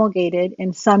promulgated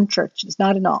in some churches,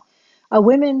 not in all.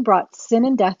 Women brought sin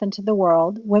and death into the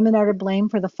world. Women are to blame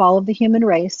for the fall of the human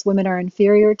race. Women are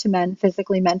inferior to men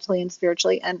physically, mentally, and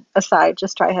spiritually. And aside,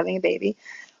 just try having a baby.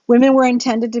 Women were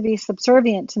intended to be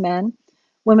subservient to men.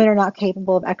 Women are not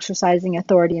capable of exercising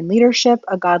authority and leadership.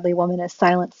 A godly woman is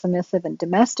silent, submissive, and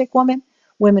domestic woman.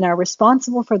 Women are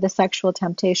responsible for the sexual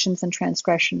temptations and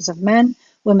transgressions of men.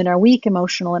 Women are weak,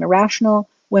 emotional, and irrational.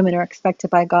 Women are expected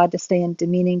by God to stay in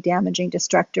demeaning, damaging,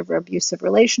 destructive, or abusive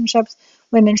relationships.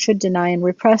 Women should deny and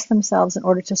repress themselves in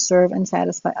order to serve and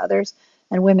satisfy others.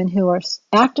 And women who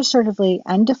act assertively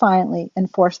and defiantly,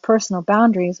 enforce personal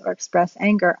boundaries, or express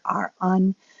anger are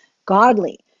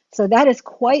ungodly. So that is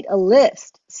quite a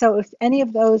list. So if any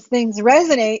of those things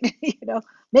resonate,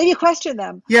 maybe question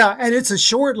them. Yeah, and it's a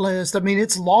short list. I mean,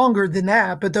 it's longer than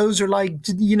that, but those are like,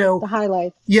 the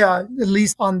highlights. Yeah, at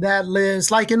least on that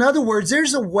list. Like, in other words,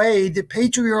 there's a way that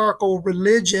patriarchal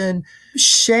religion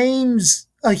shames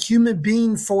a human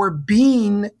being for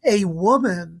being a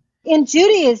woman. In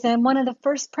Judaism, one of the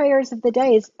first prayers of the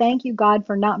day is, thank you, God,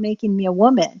 for not making me a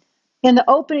woman. In the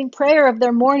opening prayer of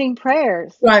their morning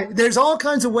prayers. Right. There's all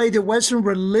kinds of ways that Western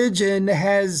religion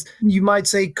has, you might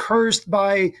say, cursed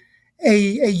by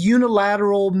a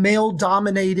unilateral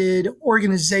male-dominated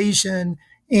organization,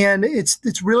 and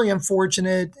it's really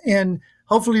unfortunate. And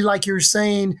hopefully, like you're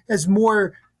saying, as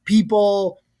more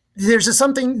people, there's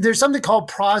something called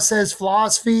process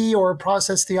philosophy or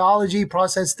process theology,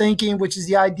 process thinking, which is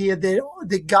the idea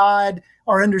that God,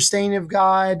 our understanding of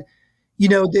God,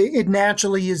 it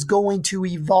naturally is going to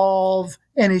evolve,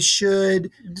 and it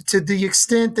should, to the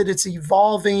extent that it's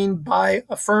evolving by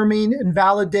affirming and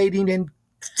validating and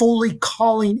fully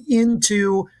calling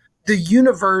into the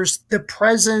universe the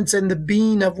presence and the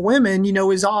being of women,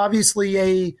 is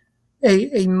obviously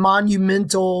a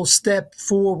monumental step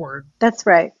forward. That's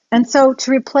right. And so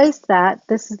to replace that,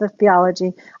 this is the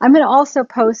theology. I'm going to also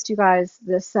post you guys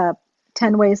this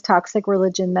 10 Ways Toxic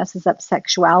Religion Messes Up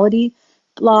Sexuality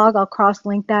blog. I'll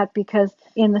cross-link that, because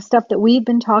in the stuff that we've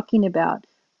been talking about,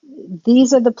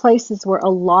 these are the places where a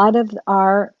lot of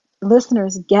our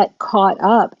listeners get caught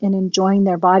up in enjoying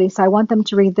their body. So I want them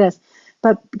to read this.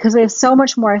 But because there's so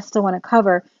much more I still want to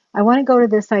cover, I want to go to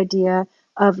this idea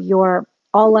of your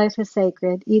all life is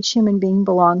sacred, each human being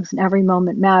belongs, and every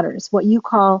moment matters. What you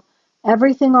call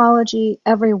everythingology,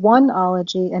 every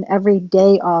oneology, and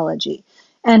everydayology.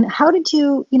 And how did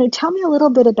you tell me a little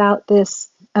bit about this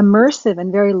immersive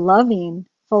and very loving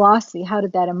philosophy? How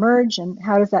did that emerge, and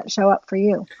how does that show up for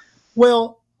you?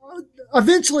 Well,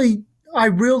 eventually I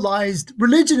realized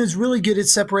religion is really good at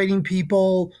separating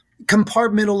people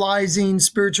compartmentalizing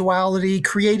spirituality,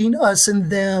 creating us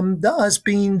and them, the us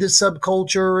being the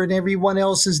subculture and everyone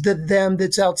else is the them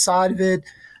that's outside of it.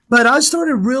 But I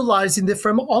started realizing that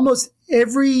from almost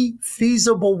every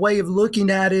feasible way of looking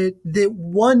at it, that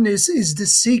oneness is the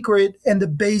secret and the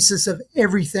basis of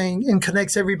everything and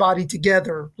connects everybody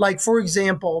together. Like, for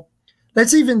example,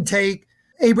 let's even take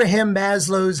Abraham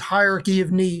Maslow's hierarchy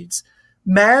of needs.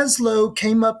 Maslow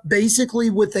came up basically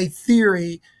with a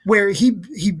theory where he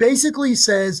basically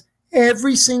says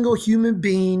every single human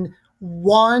being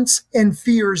wants and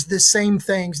fears the same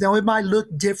things. Now, it might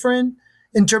look different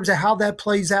in terms of how that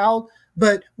plays out,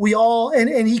 but we all,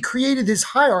 and he created this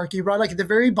hierarchy, right? Like at the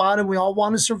very bottom, we all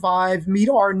want to survive, meet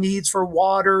our needs for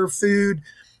water, food,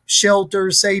 shelter,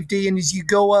 safety. And as you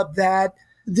go up that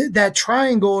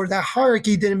triangle or that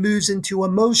hierarchy, then it moves into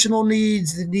emotional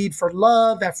needs, the need for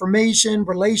love, affirmation,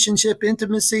 relationship,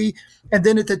 intimacy. And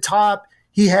then at the top,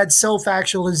 he had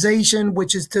self-actualization,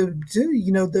 which is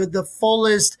the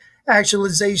fullest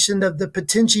actualization of the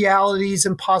potentialities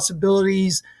and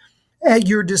possibilities at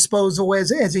your disposal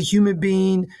as a human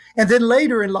being. And then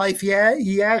later in life,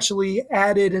 he actually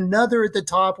added another at the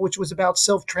top, which was about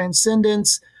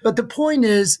self-transcendence. But the point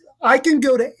is, I can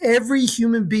go to every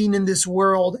human being in this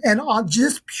world, and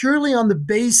just purely on the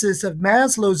basis of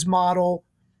Maslow's model,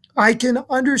 I can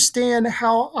understand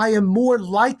how I am more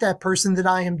like that person than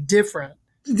I am different.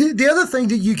 The other thing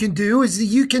that you can do is that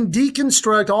you can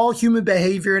deconstruct all human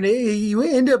behavior, and you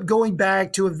end up going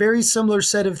back to a very similar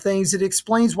set of things that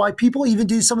explains why people even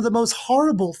do some of the most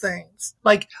horrible things.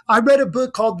 Like, I read a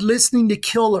book called Listening to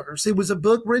Killers. It was a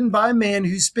book written by a man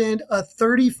who spent a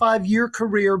 35-year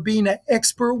career being an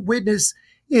expert witness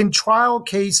in trial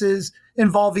cases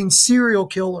involving serial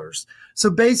killers. So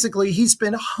basically, he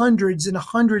spent hundreds and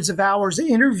hundreds of hours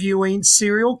interviewing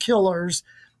serial killers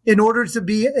in order to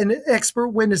be an expert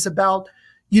witness about,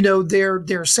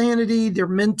 their sanity, their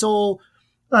mental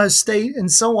state,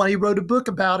 and so on. He wrote a book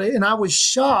about it, and I was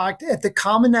shocked at the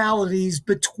commonalities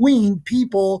between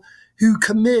people who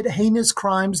commit heinous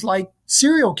crimes like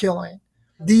serial killing,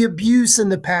 the abuse in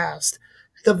the past,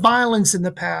 the violence in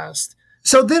the past.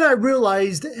 So then I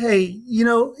realized, hey,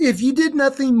 if you did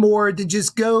nothing more than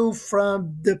just go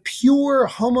from the pure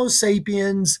Homo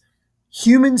sapiens,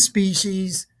 human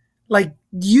species, like,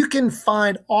 you can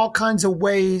find all kinds of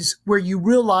ways where you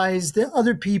realize that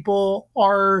other people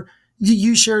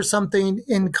you share something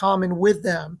in common with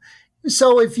them.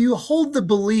 So if you hold the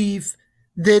belief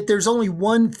that there's only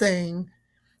one thing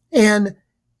and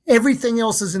everything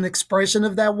else is an expression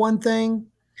of that one thing,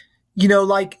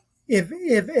 like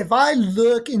if I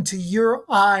look into your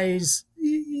eyes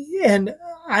and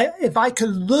if I could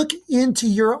look into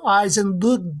your eyes and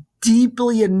look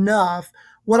deeply enough,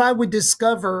 what I would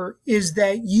discover is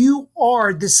that you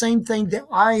are the same thing that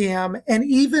I am. And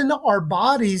even our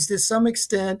bodies, to some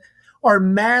extent, are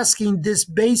masking this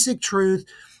basic truth,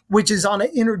 which is on an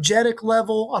energetic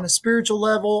level, on a spiritual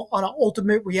level, on an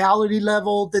ultimate reality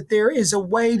level, that there is a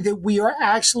way that we are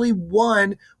actually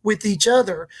one with each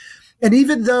other. And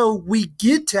even though we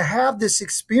get to have this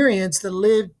experience, the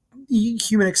lived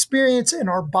human experience in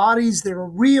our bodies that are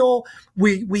real,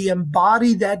 we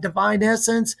embody that divine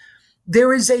essence,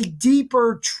 there is a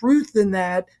deeper truth than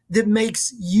that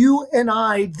makes you and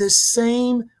I the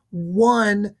same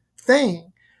one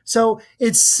thing. So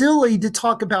it's silly to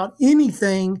talk about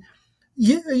anything.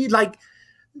 One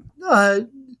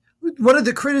of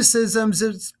the criticisms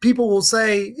is people will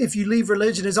say, if you leave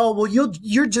religion, is, oh, well,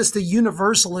 you're just a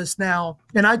universalist now.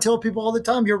 And I tell people all the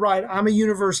time, you're right. I'm a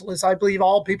universalist. I believe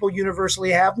all people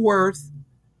universally have worth.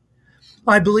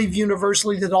 I believe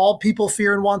universally that all people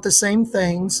fear and want the same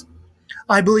things.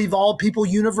 I believe all people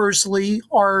universally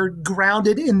are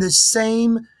grounded in the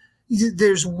same,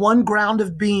 there's one ground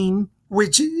of being,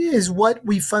 which is what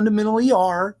we fundamentally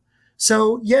are.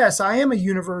 So yes, I am a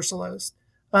universalist.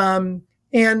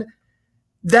 And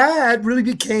that really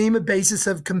became a basis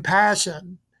of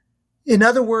compassion. In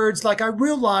other words, like, I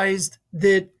realized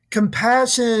that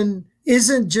compassion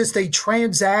isn't just a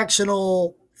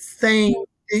transactional thing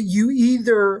that you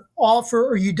either offer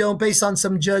or you don't based on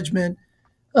some judgment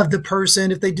of the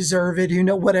person, if they deserve it,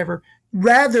 whatever.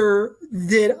 Rather,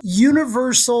 that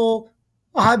universal,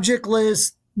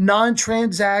 objectless,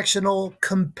 non-transactional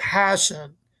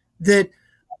compassion, that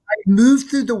I move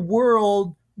through the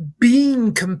world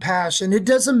being compassion. It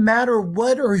doesn't matter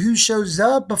what or who shows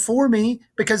up before me,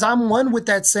 because I'm one with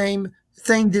that same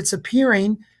thing that's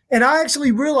appearing. And I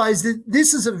actually realized that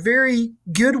this is a very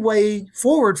good way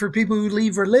forward for people who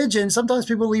leave religion. Sometimes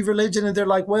people leave religion and they're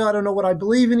like, well, I don't know what I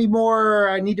believe anymore.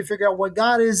 I need to figure out what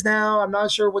God is now. I'm not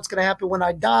sure what's going to happen when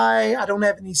I die. I don't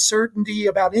have any certainty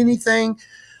about anything.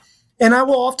 And I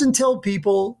will often tell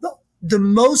people the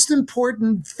most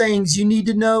important things you need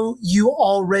to know, you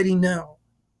already know.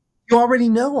 You already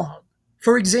know them.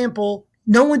 For example,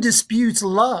 no one disputes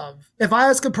love. If I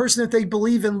ask a person if they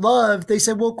believe in love, they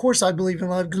say, well, of course I believe in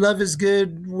love. Love is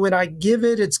good when I give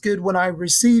it. It's good when I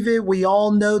receive it. We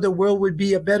all know the world would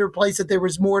be a better place if there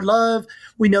was more love.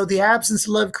 We know the absence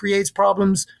of love creates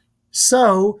problems.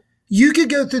 So you could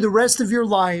go through the rest of your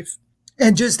life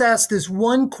and just ask this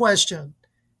one question.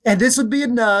 And this would be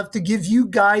enough to give you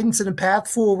guidance and a path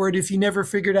forward if you never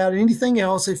figured out anything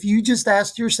else. If you just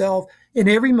asked yourself in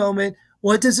every moment,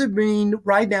 what does it mean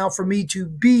right now for me to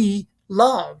be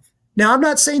love? Now, I'm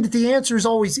not saying that the answer is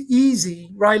always easy,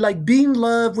 right? Like being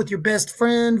love with your best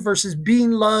friend versus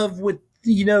being love with,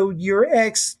 your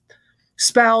ex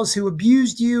spouse who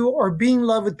abused you, or being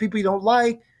love with people you don't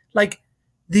like. Like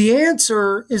the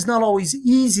answer is not always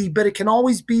easy, but it can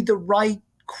always be the right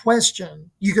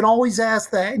question. You can always ask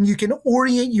that, and you can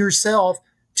orient yourself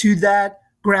to that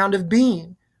ground of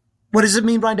being. What does it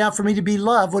mean right now for me to be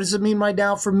love? What does it mean right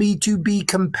now for me to be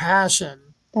compassion?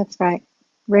 That's right.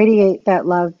 Radiate that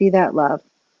love, be that love.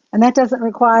 And that doesn't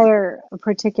require a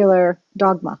particular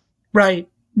dogma. Right.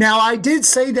 Now, I did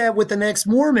say that with an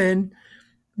ex-Mormon,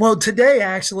 well, today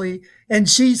actually, and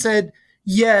she said,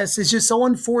 yes, it's just so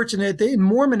unfortunate that in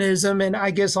Mormonism, and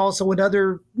I guess also in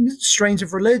other strains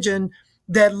of religion,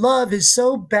 that love is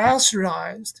so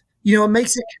bastardized. It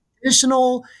makes it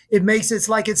conditional. It makes it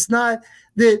like it's not,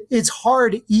 that it's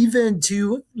hard even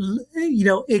to,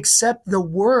 accept the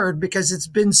word because it's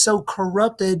been so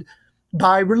corrupted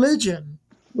by religion.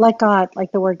 Like God,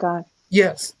 like the word God.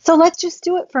 Yes. So let's just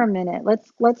do it for a minute.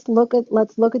 Let's look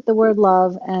at the word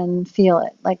love and feel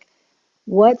it. Like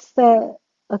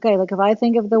like if I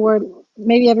think of the word,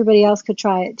 maybe everybody else could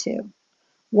try it too.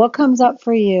 What comes up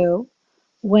for you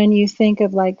when you think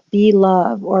of like be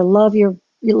love, or love your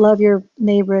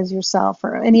neighbor as yourself,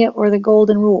 or the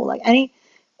golden rule, like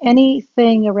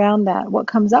anything around that? What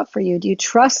comes up for you? Do you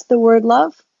trust the word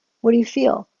love? What do you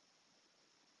feel?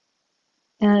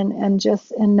 And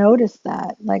notice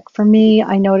that. Like for me,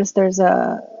 I notice there's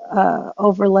a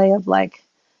overlay of like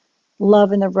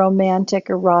love in the romantic,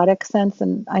 erotic sense,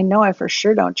 and I know I for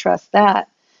sure don't trust that.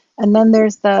 And then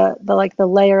there's the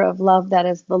layer of love that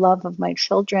is the love of my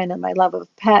children and my love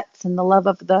of pets and the love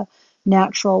of the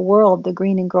natural world, the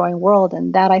green and growing world,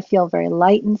 and that I feel very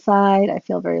light inside. I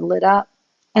feel very lit up.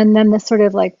 And then this sort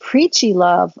of like preachy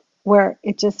love where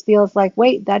it just feels like,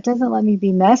 wait, that doesn't let me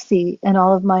be messy and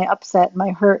all of my upset, my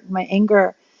hurt, my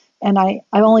anger. And I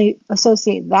only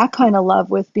associate that kind of love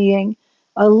with being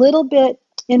a little bit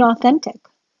inauthentic.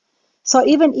 So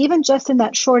even just in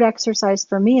that short exercise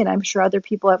for me, and I'm sure other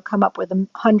people have come up with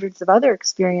hundreds of other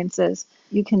experiences,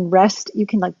 you can rest, you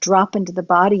can like drop into the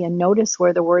body and notice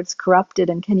where the word's corrupted,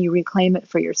 and can you reclaim it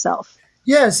for yourself?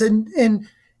 Yes, and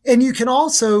you can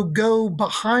also go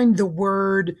behind the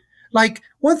word. Like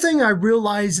one thing I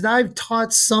realized, and I've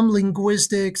taught some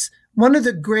linguistics, one of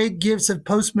the great gifts of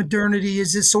postmodernity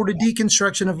is this sort of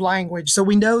deconstruction of language. So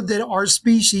we know that our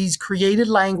species created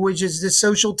language as this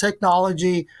social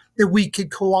technology that we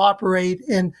could cooperate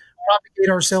and propagate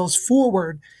ourselves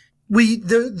forward.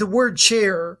 The word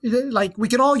chair, like we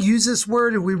can all use this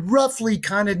word, and we roughly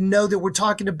kind of know that we're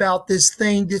talking about this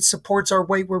thing that supports our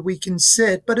weight where we can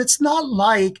sit, but it's not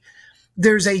like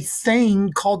there's a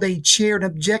thing called a chair, an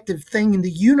objective thing in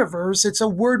the universe. It's a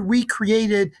word we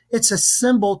created. It's a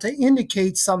symbol to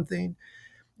indicate something.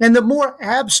 And the more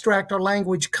abstract our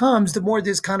language comes, the more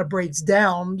this kind of breaks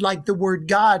down, like the word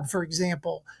God, for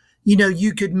example.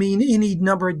 You could mean any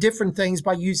number of different things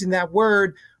by using that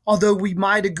word, although we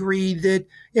might agree that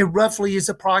it roughly is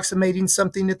approximating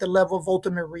something at the level of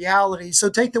ultimate reality. So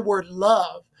take the word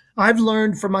love. I've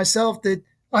learned for myself that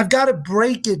I've got to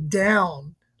break it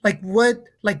down. Like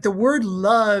the word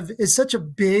love is such a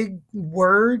big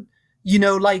word,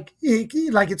 like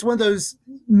it's one of those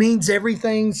means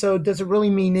everything. So does it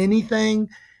really mean anything?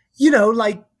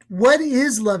 Like what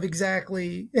is love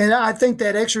exactly? And I think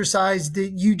that exercise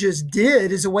that you just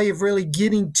did is a way of really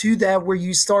getting to that, where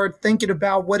you start thinking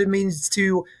about what it means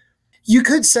to, you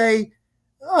could say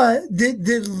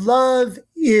that love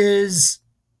is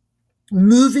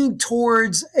moving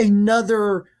towards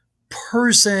another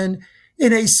person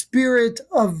in a spirit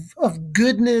of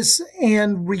goodness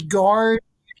and regard.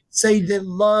 You can say that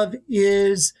love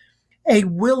is a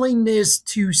willingness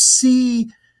to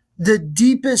see the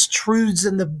deepest truths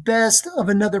and the best of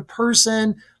another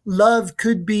person. Love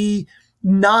could be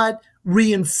not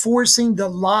reinforcing the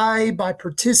lie by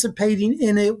participating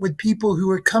in it with people who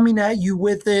are coming at you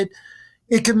with it.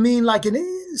 It could mean like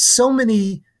so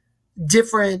many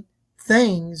different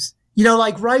things.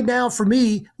 Like right now for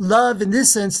me, love in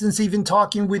this instance, even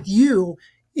talking with you,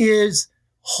 is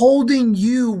holding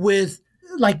you with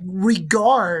like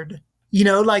regard.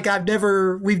 Like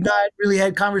we've not really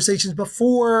had conversations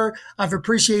before. I've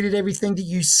appreciated everything that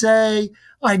you say.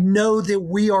 I know that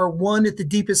we are one at the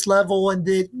deepest level, and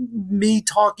that me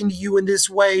talking to you in this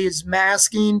way is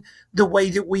masking the way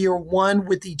that we are one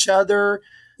with each other.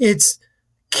 It's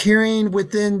carrying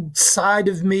within inside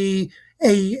of me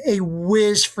a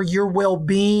wish for your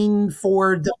well-being,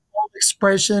 for the full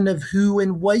expression of who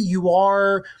and what you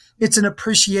are. It's an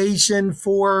appreciation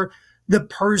for the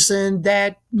person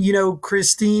that,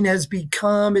 Christine has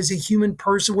become as a human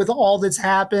person with all that's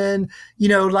happened,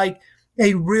 like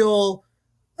a real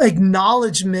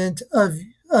acknowledgement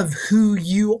of who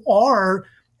you are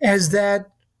as that,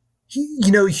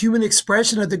 human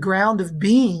expression of the ground of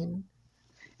being.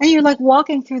 And you're like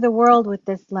walking through the world with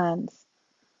this lens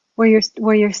where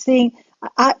you're seeing.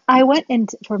 I went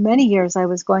into, for many years I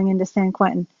was going into San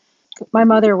Quentin. My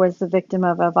mother was the victim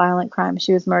of a violent crime.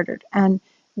 She was murdered. And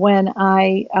when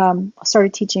I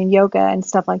started teaching yoga and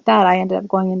stuff like that, I ended up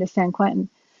going into San Quentin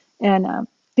and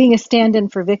being a stand-in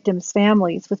for victims'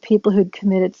 families with people who'd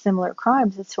committed similar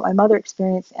crimes. That's what my mother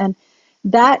experienced. And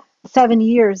that 7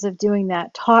 years of doing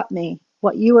that taught me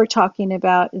what you were talking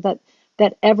about,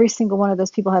 that every single one of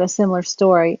those people had a similar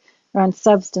story around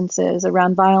substances,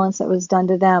 around violence that was done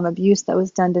to them, abuse that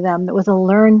was done to them. That was a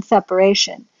learned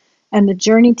separation. And the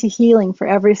journey to healing for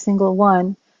every single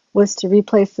one was to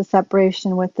replace the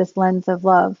separation with this lens of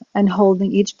love and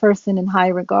holding each person in high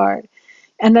regard.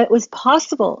 And that was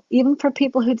possible even for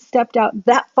people who'd stepped out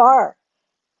that far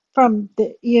from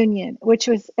the union, which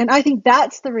was, and I think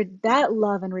that's that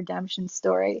love and redemption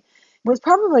story was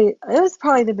probably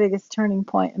the biggest turning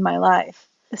point in my life.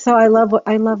 So I love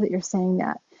that you're saying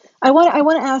that. I want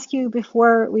to ask you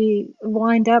before we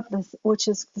wind up this, which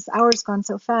is this hour's gone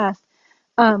so fast.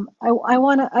 I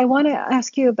want to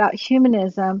ask you about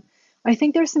humanism. I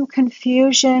think there's some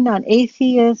confusion on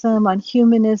atheism, on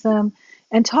humanism,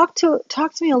 and talk to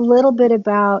me a little bit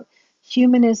about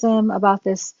humanism, about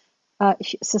this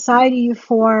society you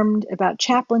formed, about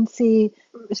chaplaincy,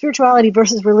 spirituality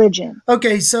versus religion.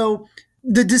 Okay, so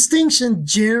the distinction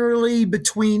generally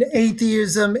between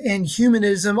atheism and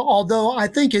humanism, although I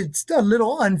think it's a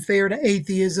little unfair to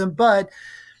atheism, but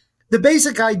the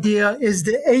basic idea is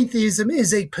that atheism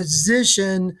is a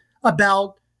position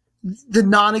about the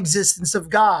non-existence of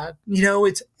God.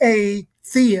 It's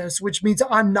atheist, which means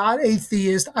I'm not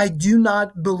atheist. I do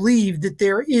not believe that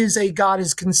there is a God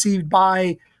as conceived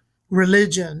by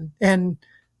religion. And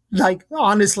like,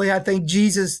 honestly, I think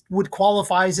Jesus would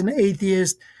qualify as an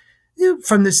atheist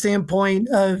from the standpoint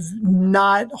of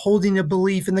not holding a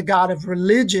belief in the God of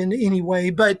religion anyway,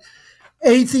 but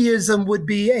atheism would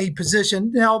be a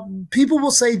position. Now, people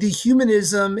will say the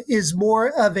humanism is more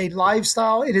of a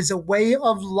lifestyle. It is a way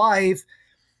of life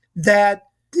that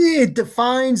it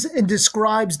defines and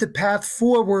describes the path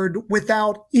forward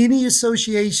without any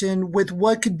association with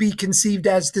what could be conceived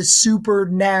as the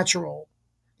supernatural.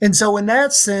 And so in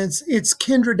that sense, it's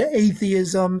kindred to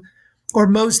atheism, or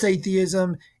most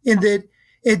atheism, in that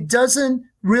it doesn't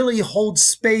really hold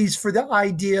space for the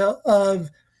idea of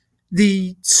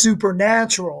the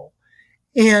supernatural.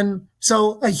 And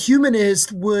so a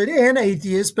humanist would, and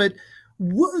atheist, but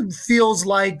feels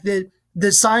like that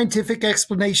the scientific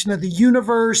explanation of the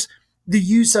universe, the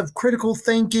use of critical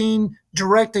thinking,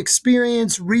 direct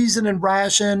experience, reason, and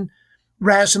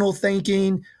rational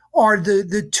thinking are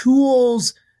the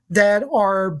tools that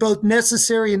are both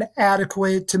necessary and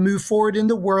adequate to move forward in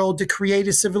the world to create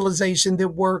a civilization that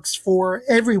works for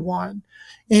everyone.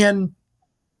 And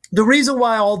the reason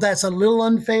why all that's a little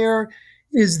unfair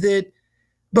is that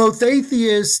both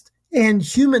atheists and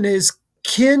humanists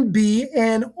can be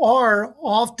and are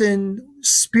often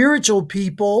spiritual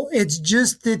people. It's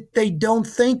just that they don't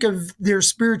think of their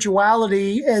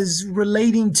spirituality as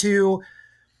relating to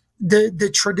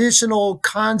the traditional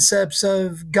concepts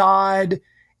of God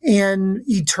and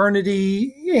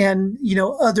eternity and,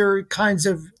 other kinds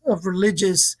of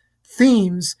religious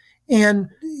themes. And,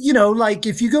 like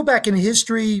if you go back in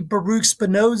history, Baruch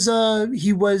Spinoza,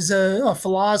 he was a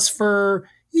philosopher.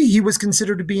 He was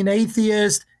considered to be an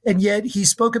atheist, and yet he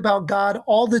spoke about God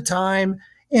all the time.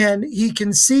 And he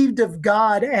conceived of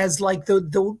God as like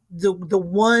the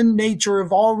one nature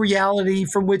of all reality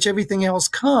from which everything else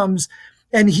comes.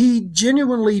 And he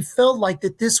genuinely felt like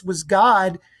that this was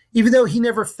God, even though he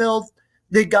never felt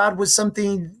that God was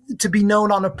something to be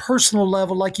known on a personal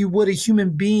level like you would a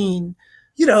human being.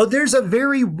 There's a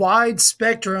very wide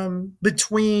spectrum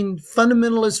between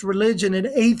fundamentalist religion and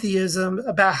atheism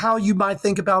about how you might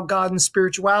think about God and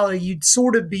spirituality. You'd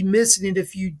sort of be missing it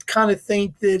if you kind of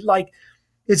think that like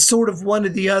it's sort of one or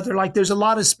the other. Like there's a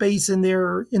lot of space in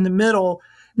there in the middle.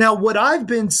 Now, what I've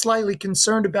been slightly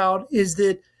concerned about is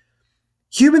that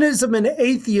humanism and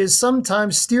atheists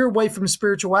sometimes steer away from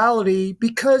spirituality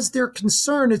because they're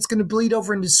concerned it's going to bleed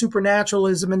over into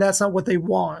supernaturalism, and that's not what they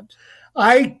want.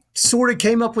 I sort of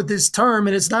came up with this term,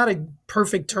 and it's not a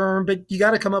perfect term, but you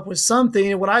got to come up with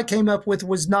something. And what I came up with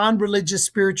was non-religious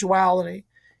spirituality.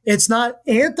 It's not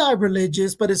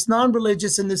anti-religious, but it's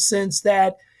non-religious in the sense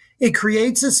that it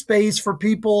creates a space for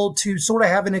people to sort of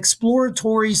have an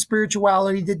exploratory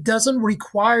spirituality that doesn't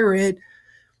require it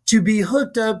to be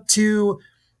hooked up to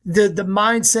the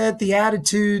mindset, the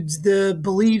attitudes, the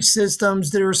belief systems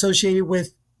that are associated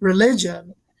with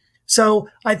religion. So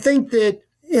I think that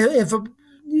if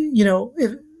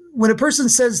when a person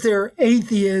says they're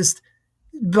atheist,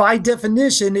 by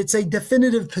definition, it's a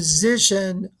definitive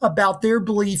position about their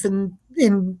belief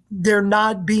in there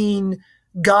not being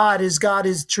God as God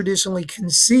is traditionally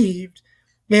conceived.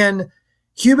 And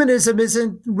humanism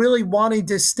isn't really wanting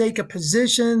to stake a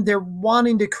position. They're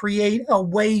wanting to create a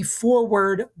way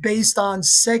forward based on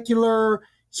secular,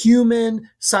 human,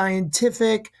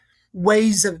 scientific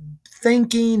ways of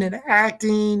thinking and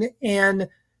acting, and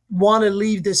want to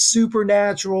leave the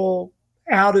supernatural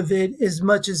out of it as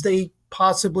much as they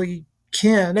possibly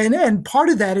can. And part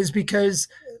of that is because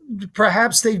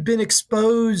perhaps they've been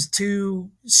exposed to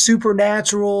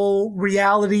supernatural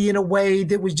reality in a way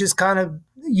that was just kind of,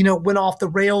 went off the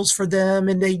rails for them,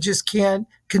 and they just can't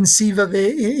conceive of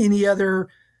it in any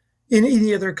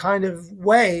other kind of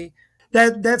way.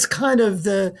 That's kind of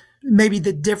maybe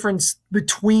the difference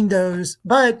between those.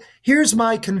 But here's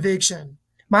my conviction.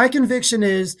 My conviction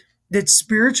is that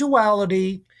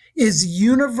spirituality is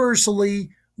universally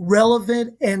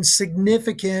relevant and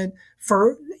significant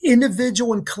for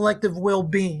individual and collective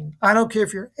well-being. I don't care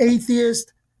if you're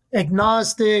atheist,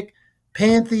 agnostic,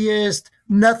 pantheist,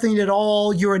 nothing at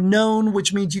all. You're a known,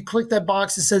 which means you click that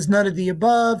box that says none of the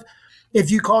above. If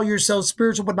you call yourself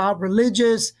spiritual but not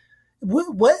religious,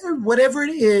 whatever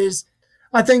it is,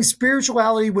 I think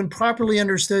spirituality, when properly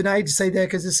understood, and I hate to say that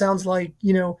because it sounds like,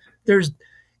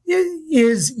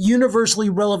 is universally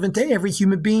relevant to every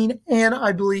human being, and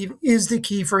I believe is the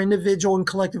key for individual and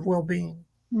collective well-being.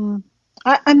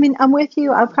 I mean, I'm with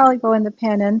you. I'll probably go in the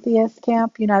panentheist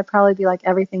camp. I'd probably be like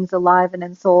everything's alive and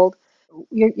ensouled.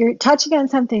 You're touching on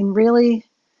something really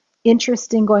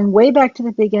interesting, going way back to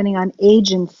the beginning on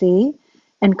agency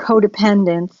and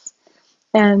codependence,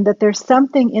 and that there's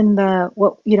something in the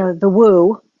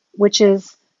woo, which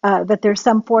is that there's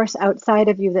some force outside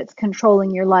of you that's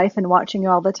controlling your life and watching you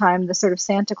all the time, the sort of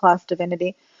Santa Claus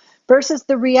divinity, versus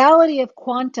the reality of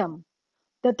quantum,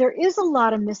 that there is a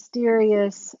lot of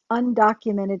mysterious,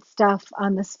 undocumented stuff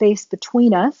on the space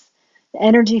between us, the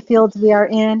energy fields we are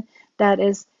in, that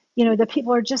is, that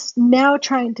people are just now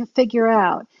trying to figure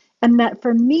out. And that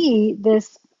for me,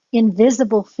 this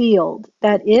invisible field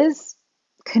that is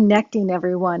connecting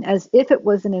everyone as if it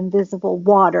was an invisible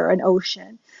water, an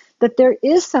ocean, that there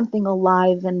is something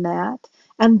alive in that.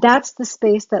 And that's the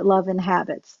space that love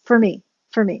inhabits for me.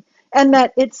 And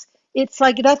that it's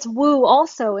like, that's woo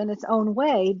also in its own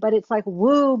way, but it's like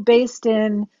woo based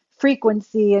in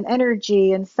frequency and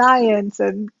energy and science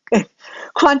and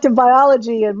quantum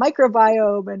biology and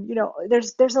microbiome. And,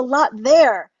 there's a lot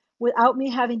there without me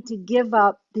having to give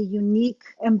up the unique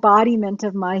embodiment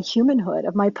of my humanhood,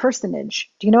 of my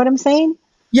personage. Do you know what I'm saying?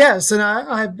 Yes, and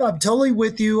I'm totally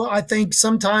with you. I think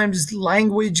sometimes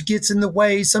language gets in the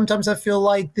way. Sometimes I feel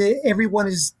like everyone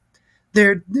is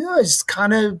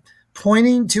kind of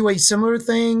pointing to a similar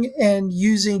thing and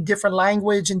using different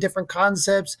language and different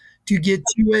concepts to get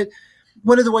to it.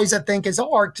 One of the ways I think is an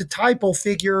archetypal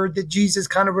figure that Jesus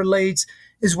kind of relates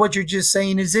is what you're just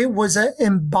saying, is it was an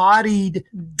embodied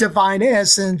divine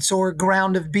essence or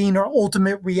ground of being or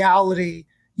ultimate reality.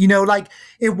 Like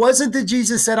it wasn't that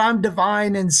Jesus said, I'm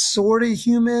divine and sort of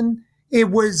human. He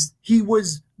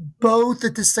was both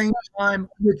at the same time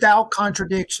without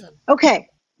contradiction. Okay.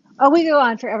 Oh, we go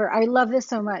on forever. I love this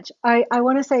so much. I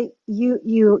want to say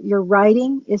your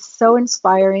writing is so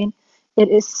inspiring. It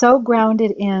is so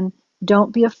grounded in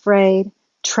don't be afraid,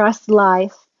 trust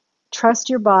life, trust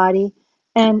your body,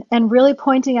 and really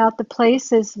pointing out the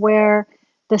places where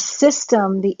the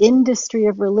system, the industry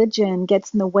of religion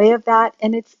gets in the way of that.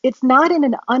 And it's not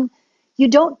in you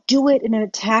don't do it in an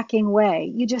attacking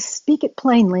way. You just speak it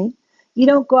plainly. You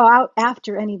don't go out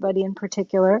after anybody in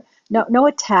particular. No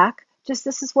attack. Just,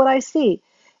 this is what I see.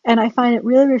 And I find it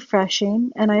really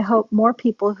refreshing. And I hope more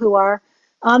people who are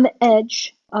on the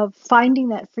edge of finding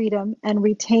that freedom and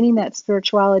retaining that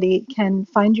spirituality can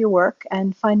find your work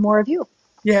and find more of you.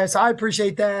 Yes, I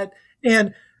appreciate that.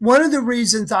 And one of the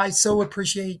reasons I so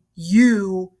appreciate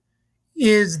you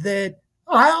is that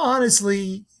I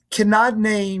honestly cannot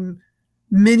name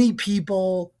many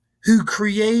people who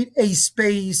create a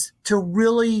space to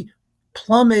really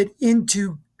plummet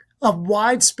into a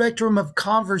wide spectrum of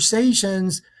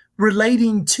conversations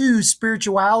relating to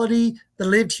spirituality, the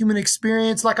lived human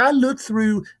experience. Like, I look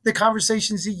through the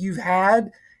conversations that you've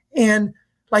had, and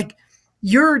like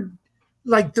you're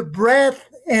like the breadth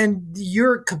and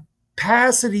your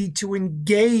capacity to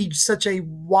engage such a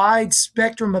wide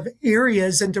spectrum of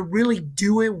areas and to really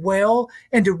do it well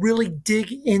and to really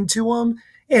dig into them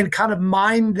and kind of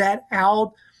mine that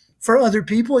out for other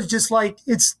people is just like,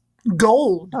 it's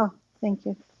gold. Oh, thank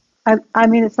you. I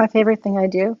mean, it's my favorite thing I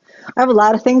do. I have a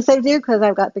lot of things I do because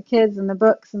I've got the kids and the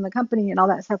books and the company and all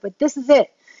that stuff, but this is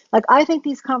it. Like, I think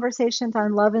these conversations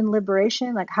on love and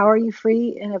liberation, like how are you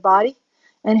free in a body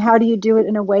and how do you do it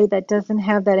in a way that doesn't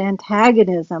have that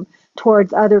antagonism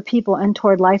towards other people and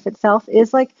toward life itself,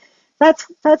 is like, that's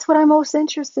what I'm most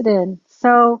interested in.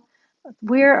 So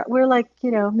we're like,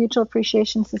 mutual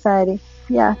appreciation society.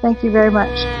 Yeah. Thank you very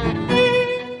much.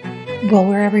 Well,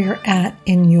 wherever you're at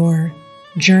in your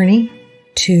journey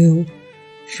to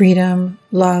freedom,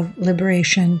 love,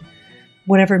 liberation,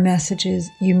 whatever messages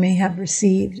you may have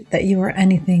received that you are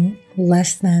anything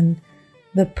less than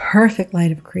the perfect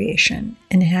light of creation,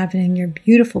 inhabiting your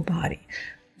beautiful body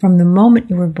from the moment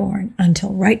you were born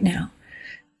until right now,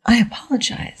 I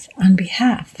apologize on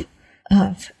behalf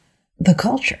of the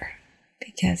culture,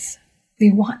 because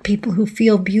we want people who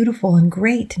feel beautiful and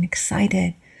great and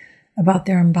excited about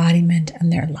their embodiment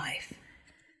and their life.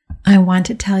 I want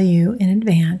to tell you in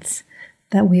advance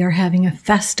that we are having a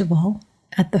festival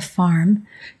at the farm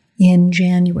in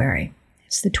January.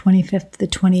 It's the 25th to the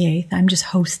 28th. I'm just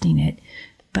hosting it,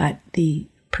 but the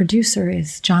producer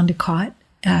is John DeCott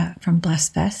from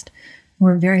Blessed Fest.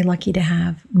 We're very lucky to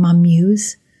have Mom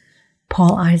Muse,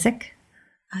 Paul Isaac,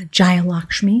 Jaya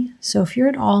Lakshmi. So if you're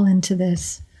at all into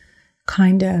this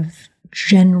kind of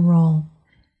general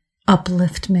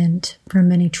upliftment from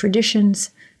many traditions,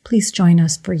 please join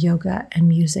us for yoga and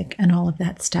music and all of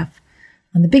that stuff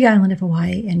on the Big Island of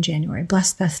Hawaii in January,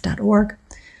 blessedfest.org.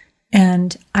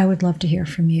 And I would love to hear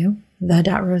from you.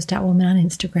 The.rose.woman on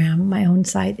Instagram. My own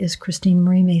site is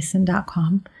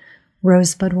christinemariemason.com.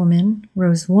 Rosebud Woman,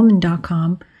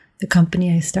 rosewoman.com, the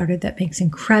company I started that makes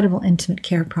incredible intimate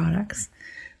care products.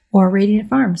 Or Radiant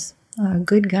Farms,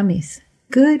 good gummies,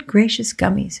 good gracious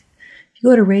gummies. If you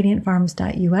go to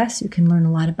radiantfarms.us, you can learn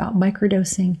a lot about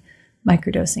microdosing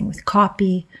with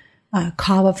coffee,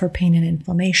 kava for pain and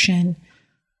inflammation,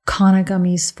 Kana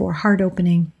gummies for heart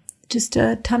opening, just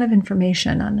a ton of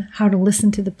information on how to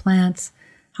listen to the plants,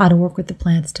 how to work with the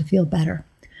plants to feel better.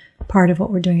 Part of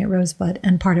what we're doing at Rosebud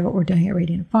and part of what we're doing at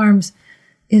Radiant Farms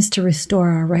is to restore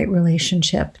our right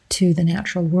relationship to the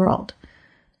natural world,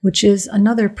 which is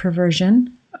another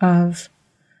perversion of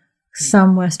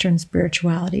some Western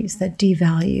spiritualities that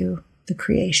devalue the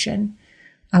creation.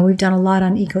 We've done a lot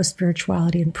on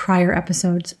eco-spirituality in prior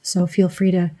episodes, so feel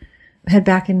free to head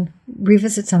back and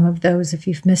revisit some of those if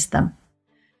you've missed them.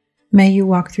 May you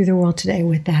walk through the world today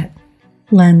with that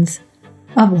lens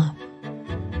of love.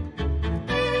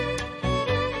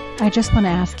 I just want to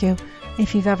ask you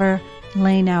if you've ever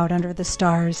lain out under the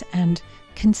stars and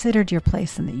considered your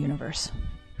place in the universe.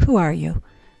 Who are you?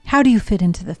 How do you fit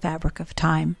into the fabric of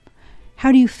time?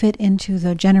 How do you fit into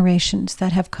the generations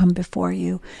that have come before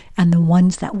you and the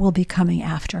ones that will be coming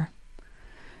after?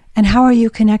 And how are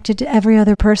you connected to every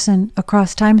other person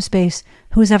across time-space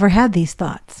who's ever had these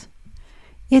thoughts?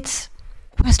 It's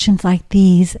questions like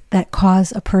these that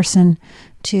cause a person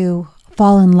to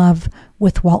fall in love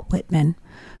with Walt Whitman,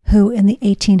 who in the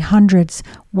 1800s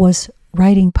was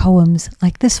writing poems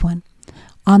like this one,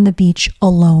 On the Beach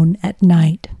Alone at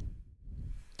Night.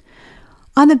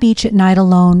 On the beach at night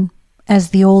alone, as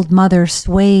the old mother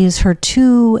sways her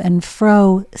to and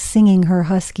fro, singing her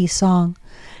husky song,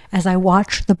 as I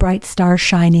watch the bright stars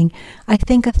shining, I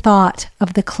think a thought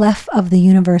of the clef of the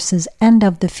universes and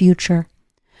of the future.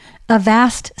 A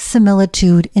vast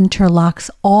similitude interlocks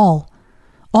all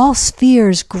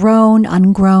spheres, grown,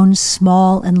 ungrown,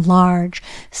 small and large,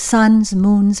 suns,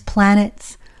 moons,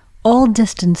 planets, all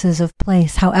distances of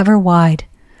place, however wide,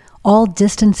 all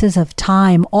distances of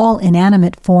time, all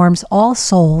inanimate forms, all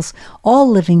souls, all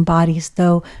living bodies,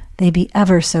 though they be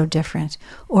ever so different,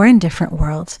 or in different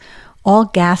worlds, all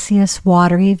gaseous,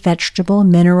 watery, vegetable,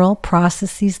 mineral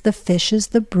processes, the fishes,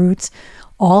 the brutes,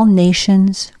 all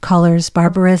nations, colors,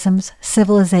 barbarisms,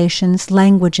 civilizations,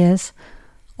 languages,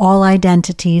 all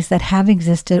identities that have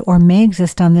existed or may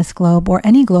exist on this globe or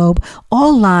any globe,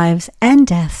 all lives and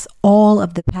deaths, all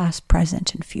of the past,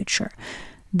 present, and future.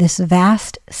 This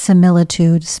vast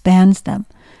similitude spans them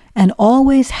and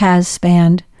always has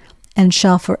spanned and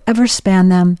shall forever span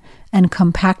them and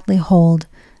compactly hold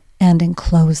and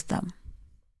enclose them.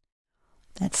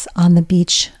 That's On the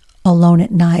Beach Alone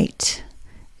at Night.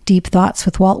 Deep Thoughts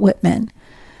with Walt Whitman.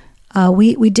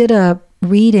 We did a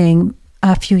reading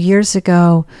a few years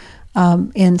ago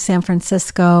in San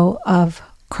Francisco of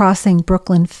Crossing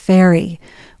Brooklyn Ferry,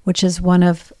 which is one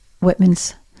of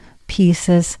Whitman's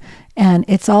pieces. And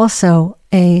it's also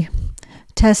a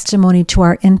testimony to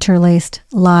our interlaced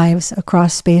lives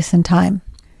across space and time.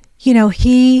 You know,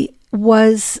 he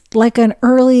was like an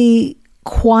early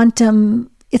quantum,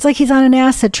 it's like he's on an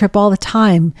acid trip all the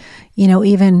time, you know,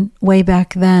 even way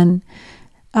back then.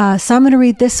 So I'm going to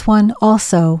read this one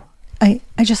also. I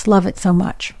just love it so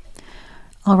much.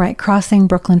 All right, Crossing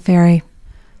Brooklyn Ferry.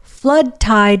 Flood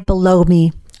tide below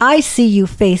me. I see you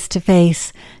face to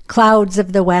face. Clouds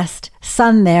of the west,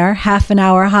 sun there, half an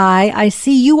hour high. I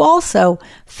see you also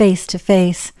face to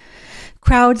face.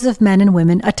 Crowds of men and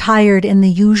women attired in the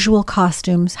usual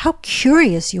costumes. How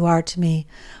curious you are to me.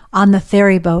 On the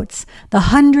ferry boats, the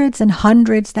hundreds and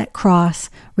hundreds that cross,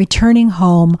 returning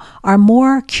home, are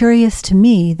more curious to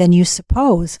me than you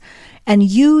suppose. And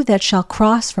you that shall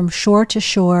cross from shore to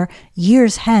shore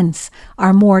years hence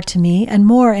are more to me and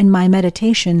more in my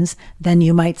meditations than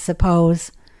you might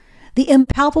suppose. The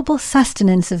impalpable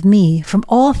sustenance of me from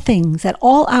all things at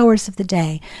all hours of the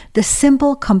day, the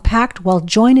simple, compact,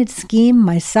 well-jointed scheme,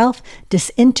 myself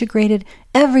disintegrated,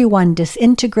 everyone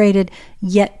disintegrated,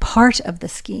 yet part of the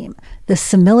scheme, the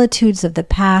similitudes of the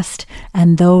past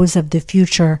and those of the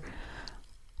future.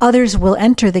 Others will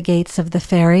enter the gates of the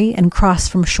ferry and cross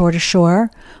from shore to shore.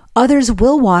 Others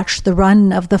will watch the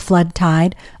run of the flood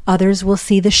tide. Others will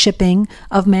see the shipping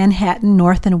of Manhattan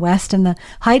north and west and the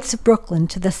heights of Brooklyn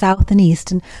to the south and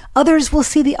east. And others will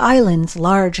see the islands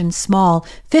large and small.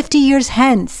 50 years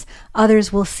hence,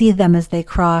 others will see them as they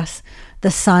cross.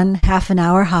 The sun half an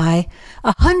hour high.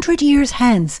 100 years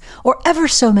hence, or ever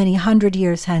so many 100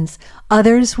 years hence,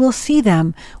 others will see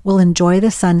them, will enjoy the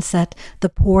sunset, the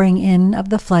pouring in of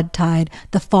the flood tide,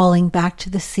 the falling back to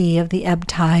the sea of the ebb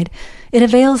tide. It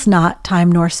avails not,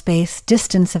 time nor space,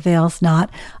 distance avails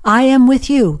not. I am with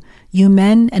you, you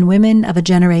men and women of a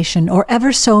generation, or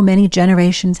ever so many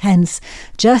generations hence.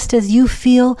 Just as you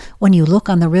feel when you look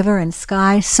on the river and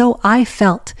sky, so I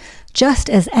felt. Just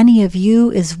as any of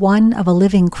you is one of a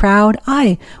living crowd,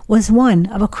 I was one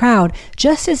of a crowd.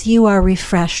 Just as you are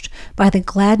refreshed by the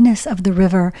gladness of the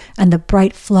river and the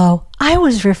bright flow, I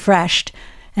was refreshed.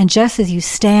 And just as you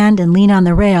stand and lean on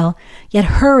the rail, yet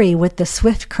hurry with the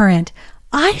swift current,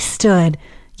 I stood,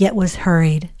 yet was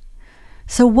hurried.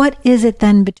 So what is it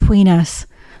then between us?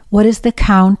 What is the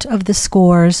count of the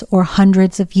scores or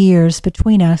hundreds of years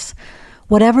between us?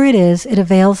 Whatever it is, it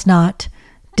avails not.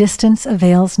 Distance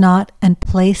avails not, and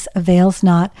place avails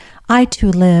not. I too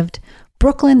lived.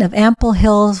 Brooklyn of ample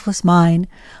hills was mine.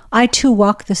 I too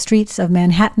walked the streets of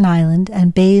Manhattan Island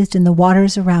and bathed in the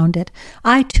waters around it.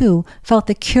 I too felt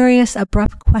the curious,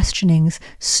 abrupt questionings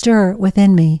stir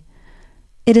within me.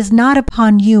 It is not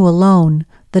upon you alone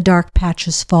the dark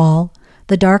patches fall.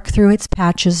 The dark threw its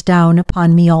patches down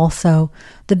upon me also.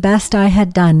 The best I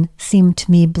had done seemed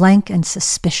to me blank and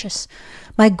suspicious.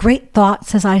 My great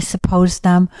thoughts, as I supposed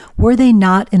them, were they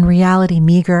not in reality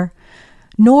meager?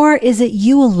 Nor is it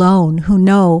you alone who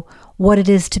know what it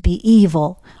is to be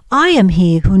evil. I am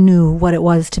he who knew what it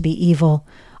was to be evil.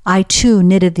 I too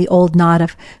knitted the old knot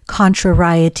of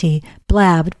contrariety,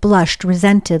 blabbed, blushed,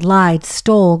 resented, lied,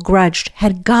 stole, grudged,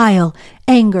 had guile,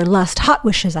 anger, lust, hot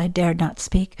wishes I dared not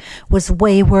speak, was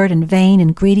wayward and vain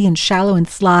and greedy and shallow and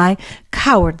sly,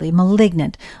 cowardly,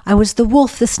 malignant. I was the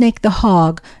wolf, the snake, the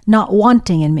hog, not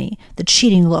wanting in me, the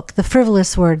cheating look, the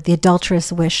frivolous word, the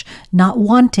adulterous wish, not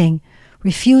wanting.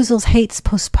 Refusals, hates,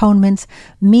 postponements,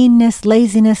 meanness,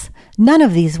 laziness, none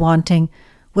of these wanting,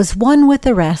 was one with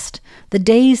the rest, the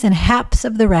days and haps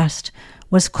of the rest,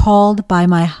 was called by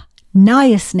my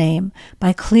nighest name,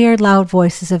 by clear, loud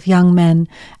voices of young men,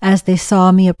 as they saw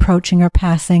me approaching or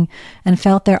passing, and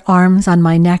felt their arms on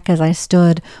my neck as I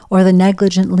stood, or the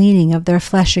negligent leaning of their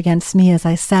flesh against me as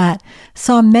I sat,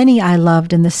 saw many I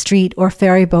loved in the street or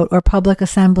ferry boat or public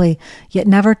assembly, yet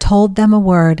never told them a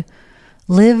word,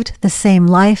 lived the same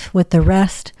life with the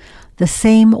rest, the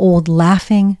same old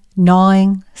laughing,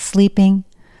 gnawing, sleeping,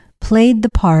 played the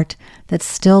part that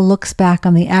still looks back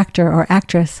on the actor or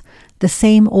actress, the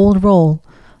same old role,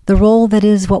 the role that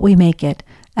is what we make it,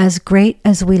 as great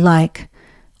as we like,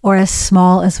 or as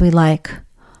small as we like,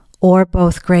 or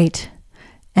both great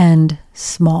and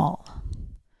small.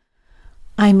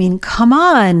 I mean, come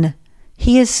on.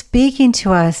 He is speaking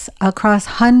to us across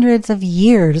hundreds of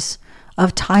years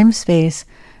of time space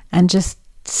and just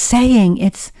saying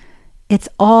it's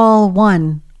all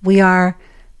one. We are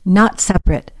not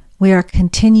separate. We are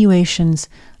continuations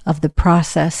of the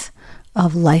process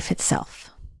of life itself.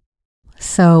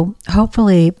 So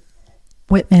hopefully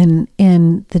Whitman,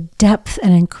 in the depth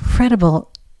and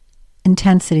incredible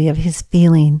intensity of his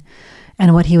feeling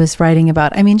and what he was writing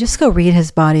about, I mean, just go read his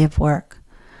body of work.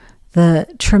 The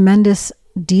tremendous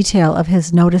detail of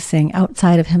his noticing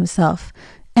outside of himself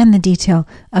and the detail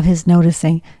of his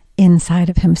noticing inside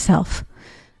of himself.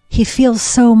 He feels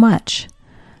so much,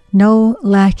 no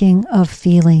lacking of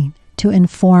feeling to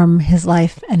inform his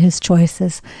life and his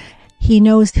choices. He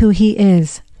knows who he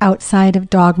is outside of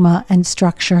dogma and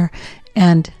structure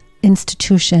and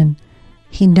institution.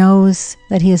 He knows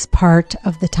that he is part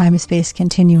of the time-space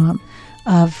continuum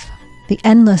of the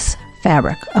endless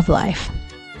fabric of life.